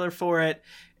a trailer for it.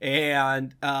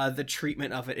 And the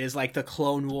treatment of it is like the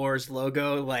Clone Wars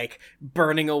logo, like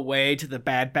burning away to the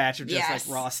Bad Batch of just like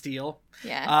raw steel.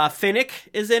 Yeah. Finnick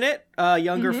is in it.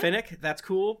 Younger Finnick. That's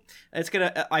cool. It's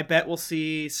gonna. I bet we'll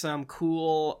see some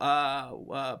cool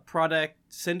Project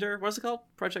Cinder. What's it called?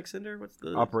 Project Cinder. What's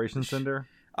the Operation Cinder?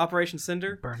 Operation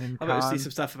Cinder. Burning I'll bet we'll see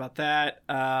some stuff about that.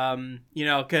 You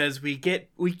know, because we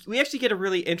actually get a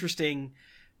really interesting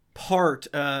part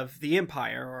of the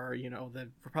Empire, or you know, the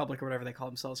Republic, or whatever they call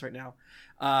themselves right now,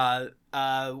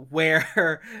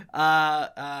 where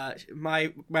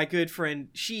my good friend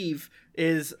Sheev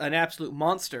is an absolute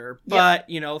monster, but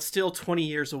you know, still 20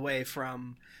 years away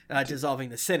from dissolving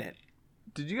the Senate.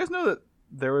 Did you guys know that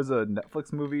there was a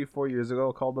Netflix movie 4 years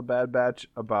ago called The Bad Batch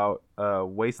about a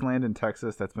wasteland in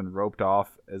Texas that's been roped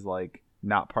off as like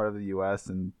not part of the U.S.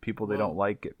 and people they don't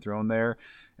like get thrown there?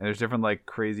 And there's different like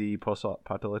crazy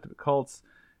post-apocalyptic cults,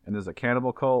 and there's a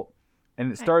cannibal cult,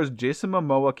 and it stars Jason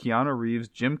Momoa, Keanu Reeves,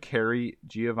 Jim Carrey,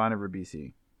 Giovanni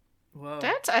Ribisi. Whoa.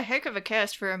 That's a heck of a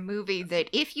cast for a movie that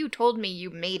if you told me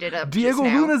you made it up Diego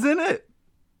Luna's in it.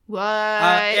 What?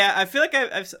 Yeah, I feel like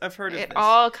I've heard of it. It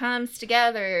all comes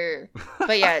together.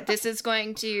 But yeah, this is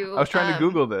going to... I was trying to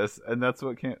Google this, and that's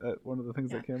what one of the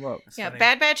things that came up. That's funny.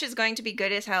 Bad Batch is going to be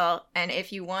good as hell, and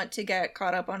if you want to get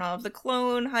caught up on all of the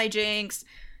clone hijinks,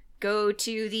 go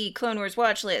to the Clone Wars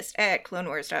watch list at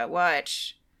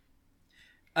clonewars.watch.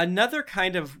 Another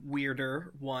kind of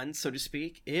weirder one, so to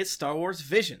speak, is Star Wars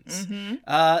Visions.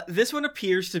 Mm-hmm. This one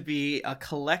appears to be a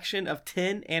collection of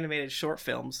 10 animated short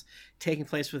films taking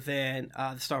place within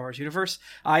the Star Wars universe.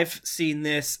 I've seen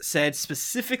this said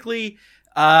specifically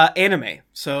anime.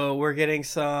 So we're getting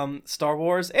some Star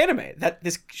Wars anime.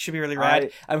 This should be really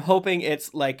rad. I'm hoping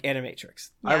it's like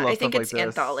Animatrix. Yeah, I think it's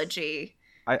anthology.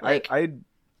 I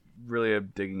really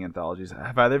am digging anthologies.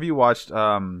 Have either of you watched...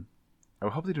 I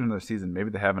hope they do another season.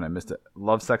 Maybe they haven't. I missed it.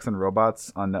 Love, Sex, and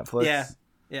Robots on Netflix?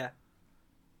 Yeah.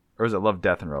 Or is it Love,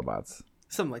 Death, and Robots?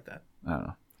 Something like that. I don't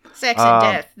know. Sex and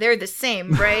death, they're the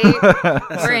same, right?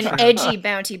 We're an edgy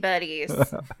bounty buddies.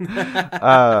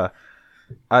 Yeah,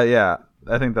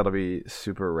 I think that'll be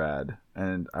super rad,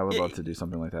 and I would love to do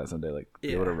something like that someday. Like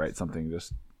be able to write something,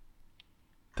 just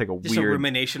take a just weird a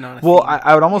rumination on it. Well,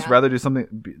 I would almost rather do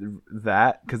something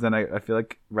that, because then I feel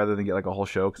like rather than get like a whole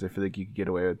show, because I feel like you could get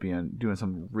away with doing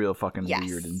something real fucking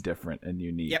weird and different and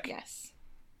unique. Yep. Yes.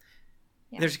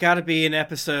 Yeah. There's got to be an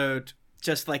episode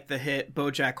just like the hit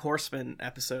BoJack Horseman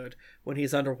episode when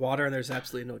he's underwater and there's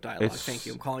absolutely no dialogue. Thank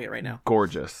you. I'm calling it right now.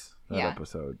 Gorgeous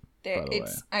episode.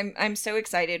 I'm so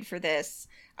excited for this.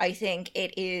 I think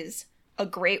it is a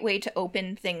great way to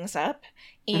open things up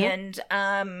and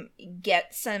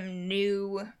get some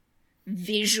new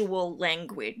visual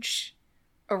language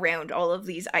around all of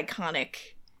these iconic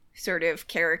sort of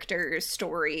characters,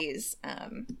 stories.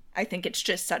 I think it's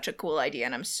just such a cool idea,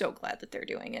 and I'm so glad that they're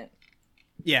doing it.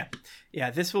 Yeah.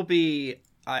 This will be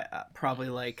probably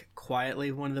like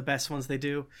quietly one of the best ones they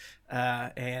do,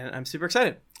 and I'm super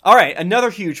excited. All right,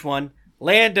 another huge one,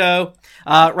 Lando.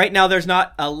 Right now, there's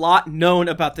not a lot known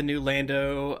about the new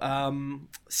Lando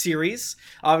series.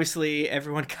 Obviously,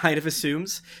 everyone kind of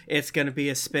assumes it's going to be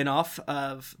a spin-off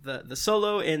of the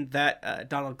Solo, and that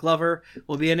Donald Glover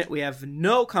will be in it. We have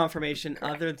no confirmation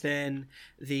other than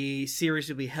the series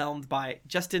will be helmed by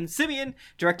Justin Simien,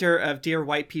 director of Dear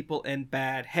White People and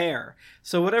Bad Hair.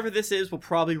 So whatever this is will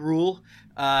probably rule.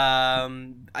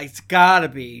 It's gotta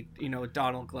be,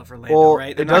 Donald Glover Lando,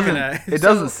 right? It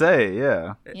doesn't say,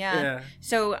 yeah.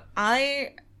 So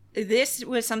this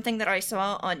was something that I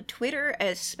saw on Twitter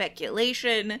as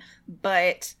speculation,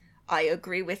 but I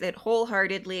agree with it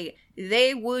wholeheartedly.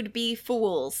 They would be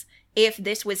fools if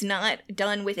this was not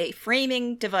done with a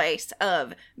framing device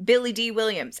of Billy D.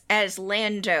 Williams as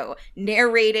Lando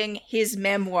narrating his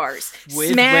memoirs.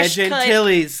 With Wedge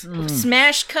Antilles.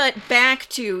 Smash cut back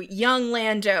to young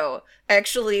Lando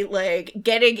actually like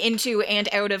getting into and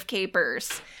out of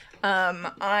capers.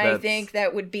 I think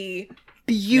that would be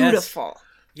beautiful.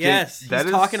 Yes, he's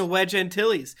talking to Wedge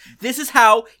Antilles. This is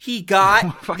how he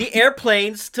got the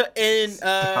airplanes in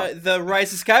the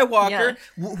Rise of Skywalker,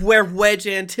 where Wedge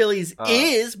Antilles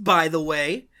is, by the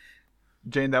way.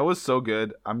 Jane, that was so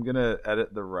good. I'm going to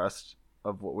edit the rest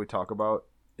of what we talk about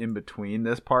in between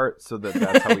this part so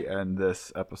that's how we end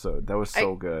this episode. That was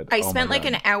so good. I spent like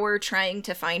an hour trying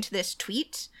to find this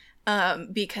tweet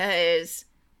because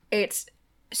it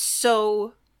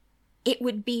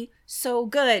would be so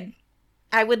good.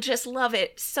 I would just love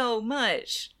it so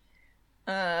much.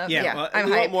 I'm a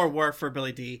lot more work for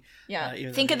Billy D.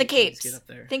 Yeah, think of the capes.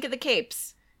 Think of the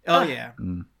capes. Oh, yeah.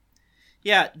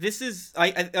 Yeah, this is...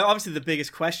 obviously, the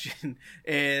biggest question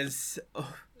is...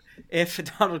 if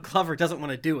Donald Glover doesn't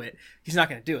want to do it, he's not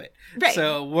going to do it. Right.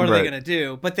 So what are they going to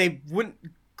do? But they wouldn't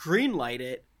greenlight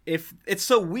it if... It's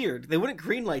so weird. They wouldn't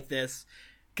greenlight this...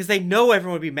 because they know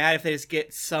everyone would be mad if they just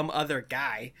get some other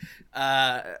guy.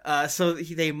 So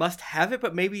they must have it,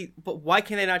 but why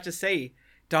can't they not just say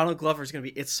Donald Glover's going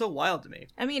to be... It's so wild to me.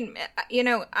 I mean,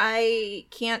 I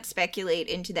can't speculate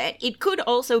into that. It could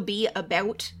also be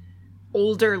about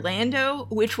older Lando,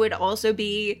 which would also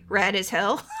be rad as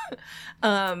hell.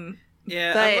 I'm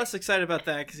less excited about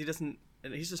that because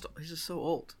he's just so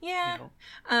old. Yeah.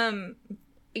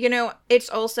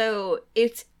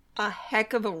 It's a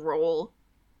heck of a role.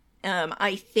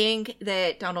 I think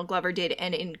that Donald Glover did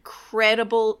an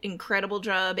incredible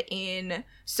job in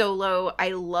Solo. I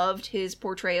loved his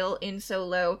portrayal in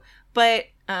Solo. But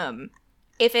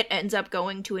if it ends up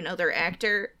going to another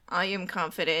actor, I am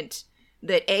confident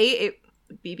that it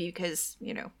would be because,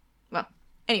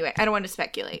 anyway, I don't want to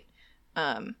speculate.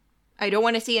 I don't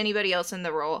want to see anybody else in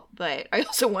the role, but I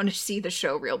also want to see the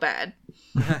show real bad.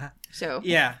 So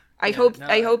yeah. I hope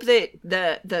that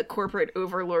the corporate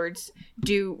overlords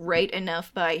do right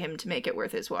enough by him to make it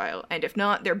worth his while, and if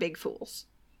not, they're big fools.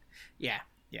 Yeah.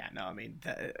 No, I mean,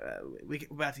 we're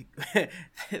about to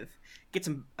get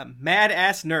some mad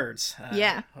ass nerds.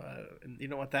 You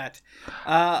don't want that.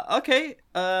 Okay.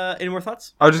 Any more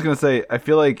thoughts? I was just gonna say, I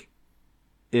feel like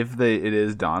if it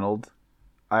is Donald,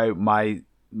 I'll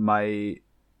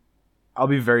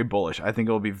be very bullish. I think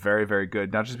it will be very, very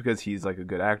good. Not just because he's like a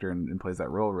good actor and plays that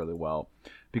role really well,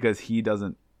 because he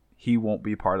won't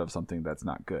be part of something that's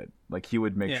not good. Like he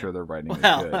would make sure the writing is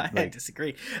good. I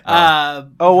disagree.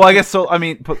 I guess so. I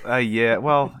mean, yeah.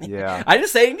 Well, yeah. I didn't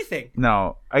say anything.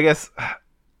 No, I guess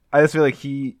I just feel like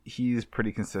he's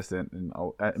pretty consistent, and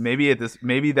maybe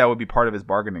that would be part of his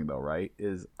bargaining, though, right?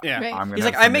 Is right. He's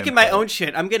like, I'm making my own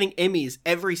shit. I'm getting Emmys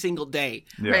every single day.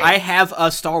 Yeah. Right. I have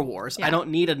a Star Wars. Yeah. I don't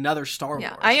need another Star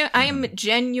Wars. I am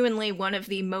genuinely one of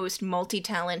the most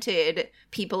multi-talented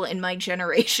people in my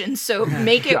generation. So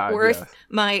make it worth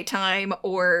my time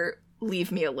or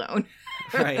leave me alone.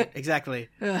 Right. Exactly.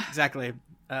 Exactly.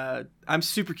 I'm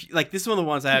super like this is one of the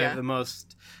ones I have the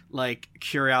most like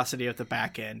curiosity at the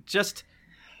back end. Just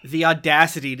the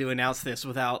audacity to announce this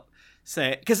without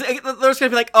saying, because they're just gonna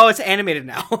be like, "Oh, it's animated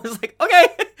now." It's like, okay,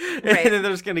 right. And then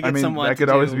they're just gonna get someone. That could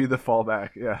always be the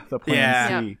fallback. Yeah, the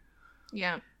plan C.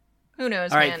 Yeah. Who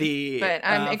knows, man? But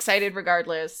I'm excited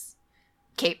regardless.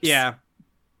 Capes. Yeah.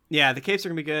 Yeah, the capes are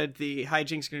gonna be good. The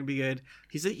hijinks are gonna be good.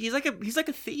 He's like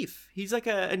a thief. He's like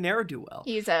a ne'er-do-well.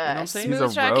 He's a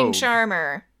smooth talking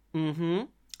charmer. Mm-hmm.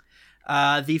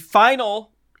 The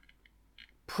final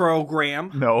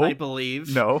program, I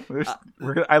believe. No,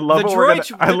 I love what we're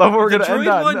gonna end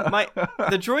on.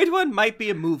 The droid one might be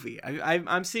a movie.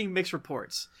 I'm seeing mixed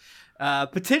reports.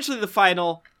 Potentially the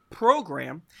final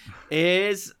program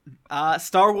is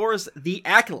Star Wars: The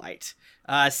Acolyte.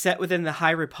 Set within the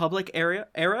High Republic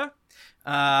era,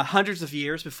 hundreds of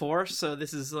years before. So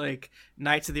this is like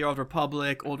Knights of the Old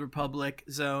Republic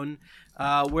zone,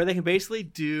 where they can basically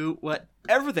do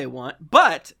whatever they want.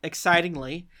 But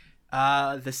excitingly,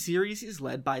 the series is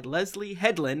led by Leslie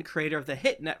Headland, creator of the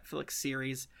hit Netflix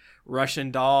series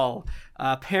Russian Doll.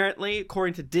 Apparently,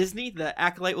 according to Disney, the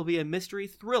Acolyte will be a mystery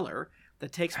thriller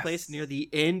that takes place near the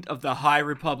end of the High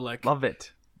Republic. Love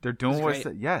it. They're doing what's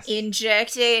it. Yes.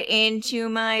 Inject it into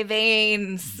my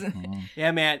veins. Mm-hmm.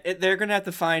 Yeah, man. They're going to have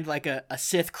to find like a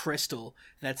Sith crystal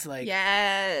that's like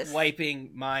wiping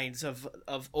minds of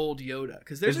old Yoda.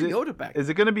 Because there's a Yoda back there. Is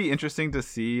it going to be interesting to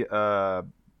see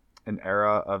an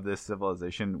era of this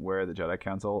civilization where the Jedi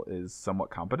Council is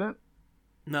somewhat competent?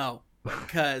 No,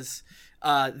 because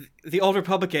the Old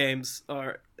Republic games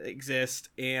exist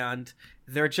and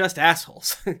they're just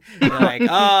assholes. They're like,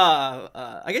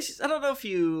 I guess I don't know if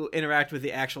you interact with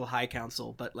the actual High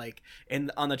Council, but like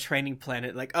on the training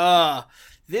planet, like,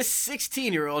 this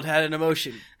 16-year-old had an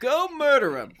emotion. Go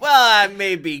murder him. Well, I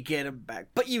maybe get him back,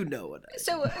 but you know what I mean.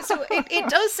 So it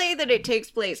does say that it takes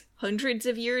place hundreds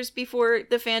of years before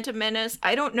the Phantom Menace.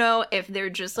 I don't know if they're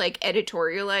just like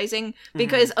editorializing,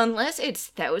 because unless it's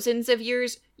thousands of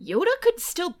years, Yoda could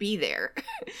still be there.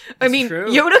 I mean,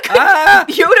 true. Yoda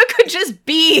could just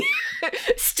be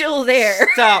still there.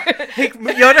 Stop. Hey,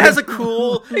 Yoda has a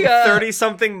cool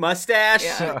 30-something mustache.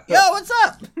 Yeah. Yo, what's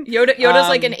up? Yoda's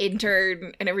like an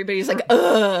intern, and everybody's like,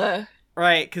 ugh.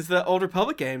 Right, because the Old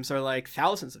Republic games are like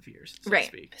thousands of years, so to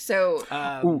speak.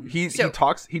 So, he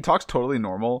talks totally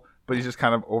normal, but he's just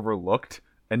kind of overlooked.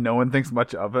 And no one thinks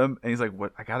much of him, and he's like,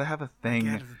 "What? I gotta have a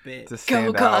thing to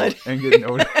stand out and get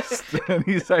noticed." And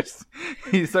he starts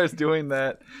doing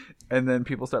that, and then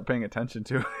people start paying attention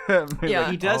to him.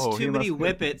 Yeah, he does too many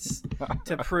whippets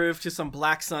to prove to some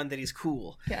black son that he's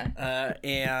cool. Yeah,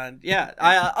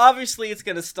 obviously it's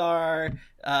gonna star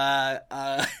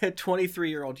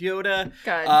 23-year-old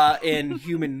Yoda in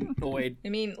humanoid. I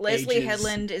mean, Leslie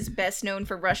Headland is best known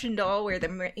for Russian Doll, where the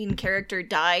main character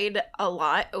died a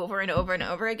lot over and over and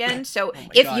over again. So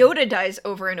if Yoda dies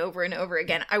over and over and over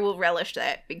again, I will relish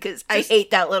that, because I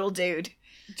hate that little dude.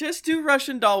 Just do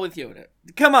Russian Doll with Yoda.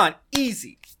 Come on,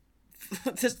 easy.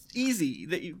 Just easy.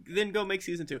 That you then go make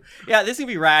season 2. Yeah, this is gonna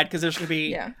be rad, because there's gonna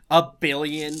be a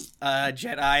billion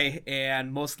Jedi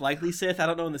and most likely Sith. I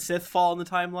don't know when the Sith fall in the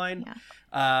timeline.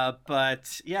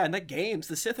 But yeah, in the games,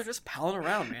 the Sith are just palling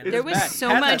around, man. There was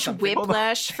so much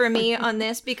whiplash for me on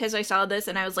this, because I saw this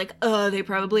and I was like, they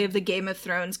probably have the Game of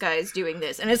Thrones guys doing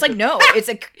this. And it's like, no,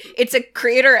 it's a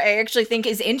creator I actually think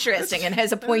is interesting and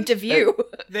has a point of view.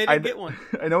 They didn't get one.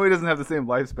 I know he doesn't have the same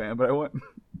lifespan, but I want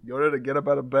Yoda to get up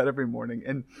out of bed every morning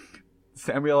and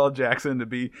Samuel L. Jackson to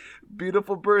be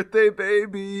beautiful birthday,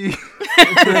 baby.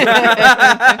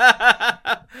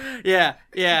 Yeah.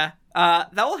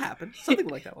 That will happen. Something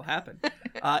like that will happen.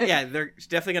 They're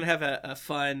definitely gonna have a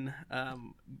fun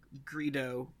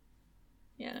Greedo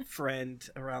friend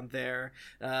around there.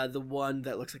 The one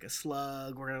that looks like a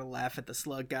slug. We're gonna laugh at the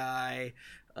slug guy.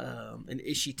 An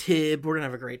Ishi Tib. We're gonna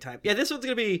have a great time. Yeah, this one's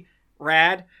gonna be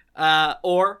rad.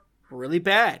 Or really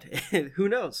bad. Who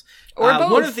knows? Or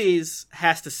both. One of these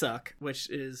has to suck, which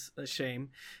is a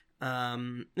shame.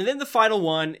 And then the final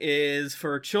one is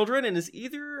for children and is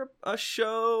either a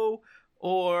show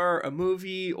or a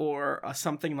movie or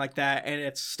something like that, and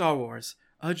it's Star Wars: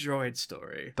 A Droid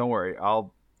Story. Don't worry,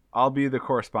 I'll be the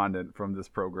correspondent from this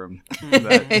program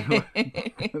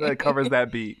that covers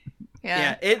that beat.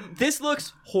 Yeah. This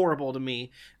looks horrible to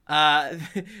me.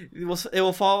 It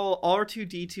will follow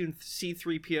R2D2 and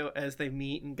C3PO as they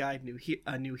meet and guide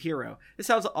a new hero. This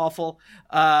sounds awful,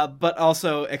 but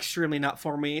also extremely not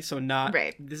for me. So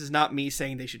Right. This is not me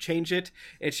saying they should change it.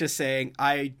 It's just saying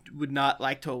I would not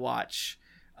like to watch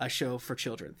a show for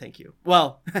children. Thank you.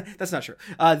 Well, that's not true.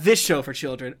 This show for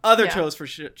children, other shows for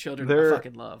children, I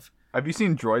fucking love. Have you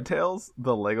seen Droid Tales,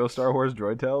 the Lego Star Wars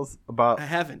Droid Tales? I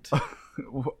haven't.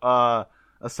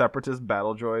 A separatist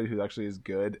battle droid who actually is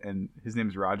good, and his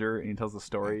name's Roger, and he tells the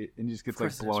story, and he just gets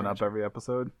like blown up every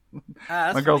episode.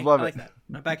 My girls love it. I like that.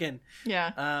 I'm back in.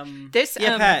 Yeah.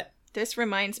 Pat. This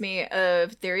reminds me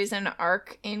of, there is an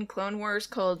arc in Clone Wars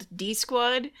called D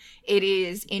Squad. It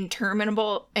is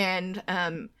interminable and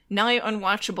nigh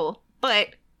unwatchable,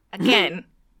 but again,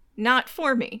 not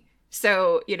for me.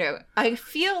 So, I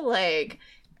feel like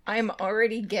I'm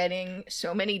already getting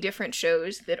so many different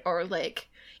shows that are like,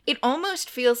 it almost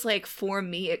feels like for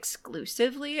me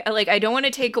exclusively. I don't want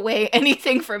to take away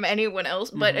anything from anyone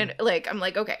else, but I'm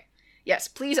like, okay, yes,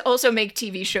 please also make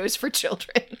TV shows for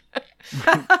children.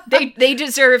 They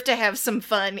deserve to have some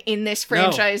fun in this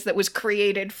franchise that was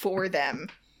created for them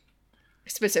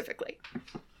specifically.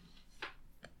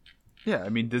 Yeah, I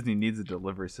mean, Disney needs a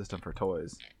delivery system for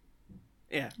toys.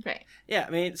 Yeah. Right. Yeah, I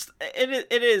mean,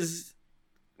 it is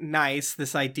nice,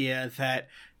 this idea that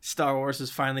Star Wars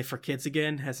is finally for kids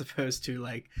again, as opposed to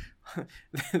like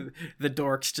the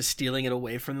dorks just stealing it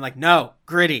away from them. Like, no,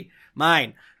 Gritty,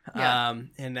 mine. Yeah.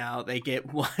 And now they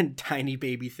get one tiny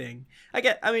baby thing.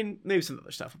 I mean, maybe some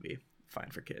other stuff will be fine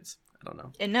for kids. I don't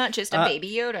know. And not just a Baby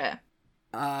Yoda.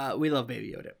 We love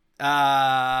Baby Yoda.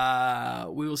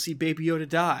 We will see Baby Yoda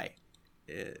die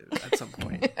at some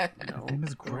point. His name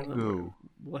is Grogu.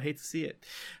 We'll hate to see it.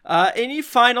 Any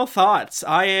final thoughts?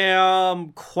 I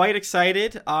am quite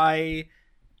excited. I'm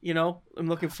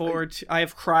looking forward to... I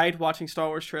have cried watching Star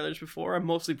Wars trailers before. I'm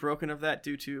mostly broken of that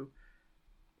due to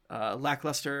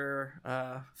lackluster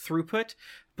throughput.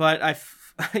 But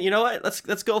you know what?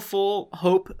 Let's go full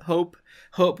hope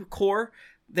core.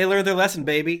 They learned their lesson,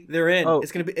 baby. They're in.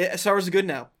 It's gonna be... Star Wars is good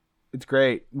now. It's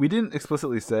great. We didn't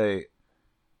explicitly say,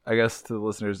 I guess, to the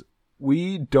listeners,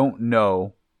 we don't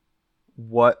know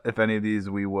what, if any of these,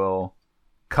 we will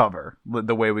cover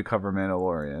the way we cover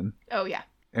Mandalorian. Oh yeah.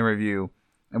 In review,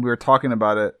 and we were talking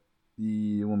about it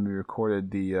when we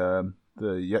recorded the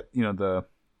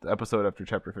episode after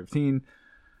Chapter 15,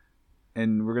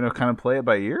 and we're gonna kind of play it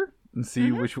by ear and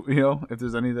see which if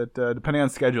there's any that depending on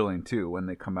scheduling too when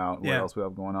they come out, what else we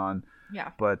have going on.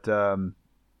 Yeah. But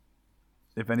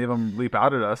if any of them leap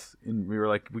out at us, and we were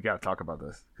like, we gotta talk about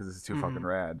this because this is too fucking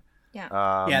rad.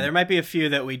 Yeah. There might be a few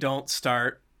that we don't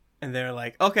start, and they're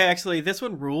like, okay, actually, this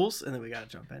one rules, and then we gotta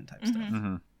jump in type stuff.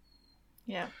 Mm-hmm.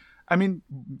 Yeah. I mean,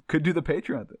 could do the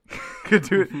Patreon thing. Could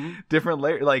do it different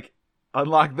layer. Like,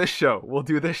 unlock this show. We'll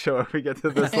do this show if we get to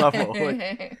this level.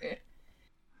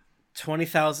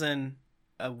 20,000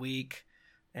 a week,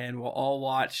 and we'll all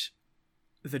watch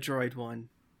the Droid one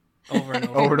over and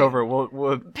over. Over and over.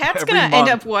 We'll Pat's gonna end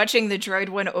up watching the Droid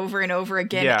one over and over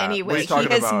again anyway. He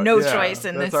has no choice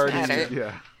in this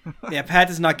matter. Yeah, Pat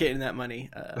is not getting that money.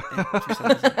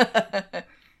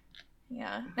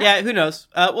 Yeah. Yeah, who knows?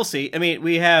 We'll see. I mean,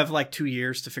 we have like 2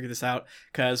 years to figure this out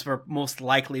because we're most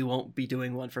likely won't be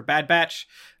doing one for Bad Batch.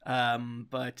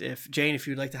 But if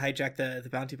you'd like to hijack the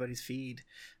Bounty Buddies feed,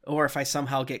 or if I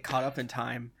somehow get caught up in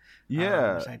time,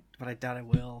 but I doubt I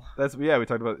will. We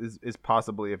talked about is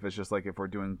possibly if it's just like if we're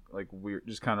doing like weird,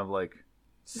 just kind of like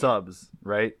subs,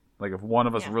 right? Like if one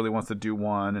of us really wants to do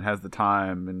one and has the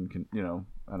time and can,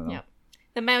 I don't know. Yeah.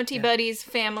 The Mountie Buddies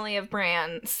family of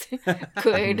brands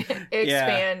could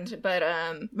expand, but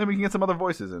then we can get some other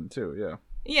voices in too.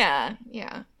 Yeah.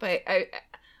 But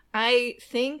I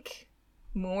think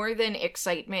more than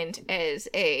excitement as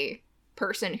a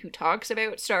person who talks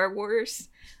about Star Wars,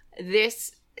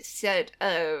 this set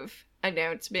of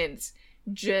announcements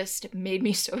just made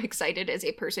me so excited as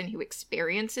a person who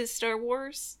experiences Star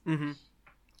Wars. Mm-hmm.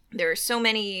 There are so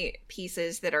many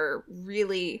pieces that are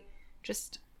really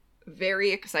just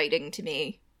very exciting to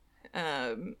me,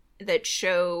 that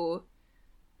show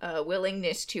a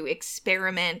willingness to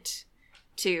experiment,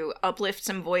 to uplift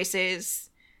some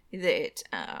voices that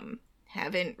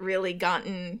haven't really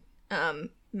gotten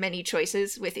many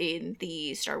choices within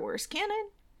the Star Wars canon.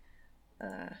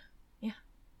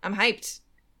 I'm hyped.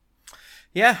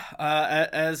 Yeah,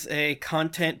 as a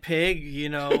content pig,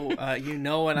 and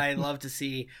I love to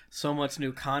see so much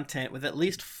new content with at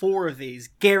least 4 of these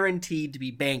guaranteed to be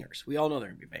bangers. We all know they're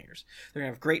going to be bangers. They're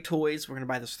going to have great toys. We're going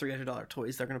to buy those $300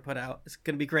 toys they're going to put out. It's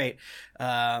going to be great.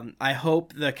 I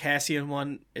hope the Cassian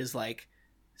one is like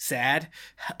sad,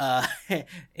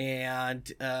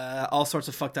 and all sorts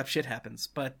of fucked up shit happens.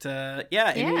 But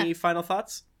any final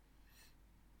thoughts?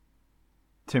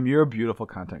 Tim, you're a beautiful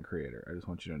content creator. I just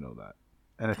want you to know that.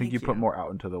 And I think you put you. more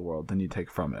out into the world than you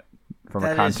take from it, from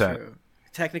That a content. is true.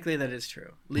 Technically, that is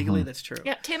true. Legally, that's true.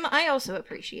 Yeah, Tim, I also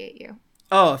appreciate you.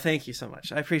 Oh, thank you so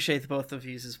much. I appreciate the both of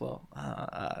you as well.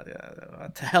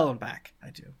 To hell and back, I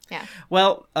do. Yeah.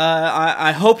 Well,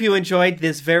 I hope you enjoyed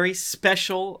this very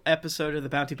special episode of the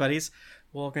Bounty Buddies.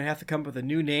 Well, we're going to have to come up with a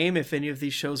new name if any of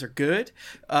these shows are good.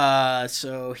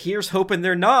 So here's hoping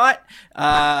they're not.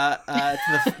 The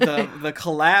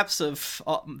collapse of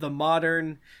the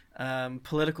modern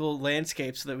political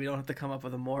landscape so that we don't have to come up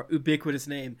with a more ubiquitous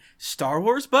name. Star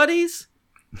Wars Buddies?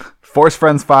 Force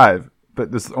Friends 5. But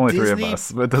there's only Disney 3 of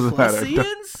us, but it doesn't matter.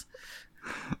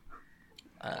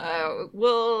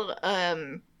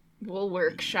 We'll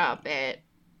workshop it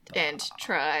and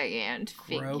try and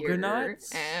figure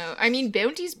Grogonauts? out. I mean,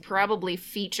 Bounty's probably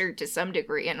featured to some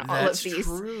degree in all of these.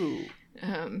 True.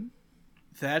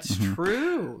 That's Mm-hmm.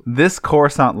 true. This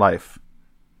Coruscant life.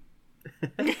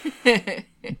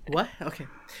 What? Okay.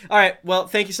 All right. Well,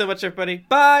 thank you so much, everybody.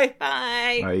 Bye.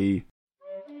 Bye. Bye.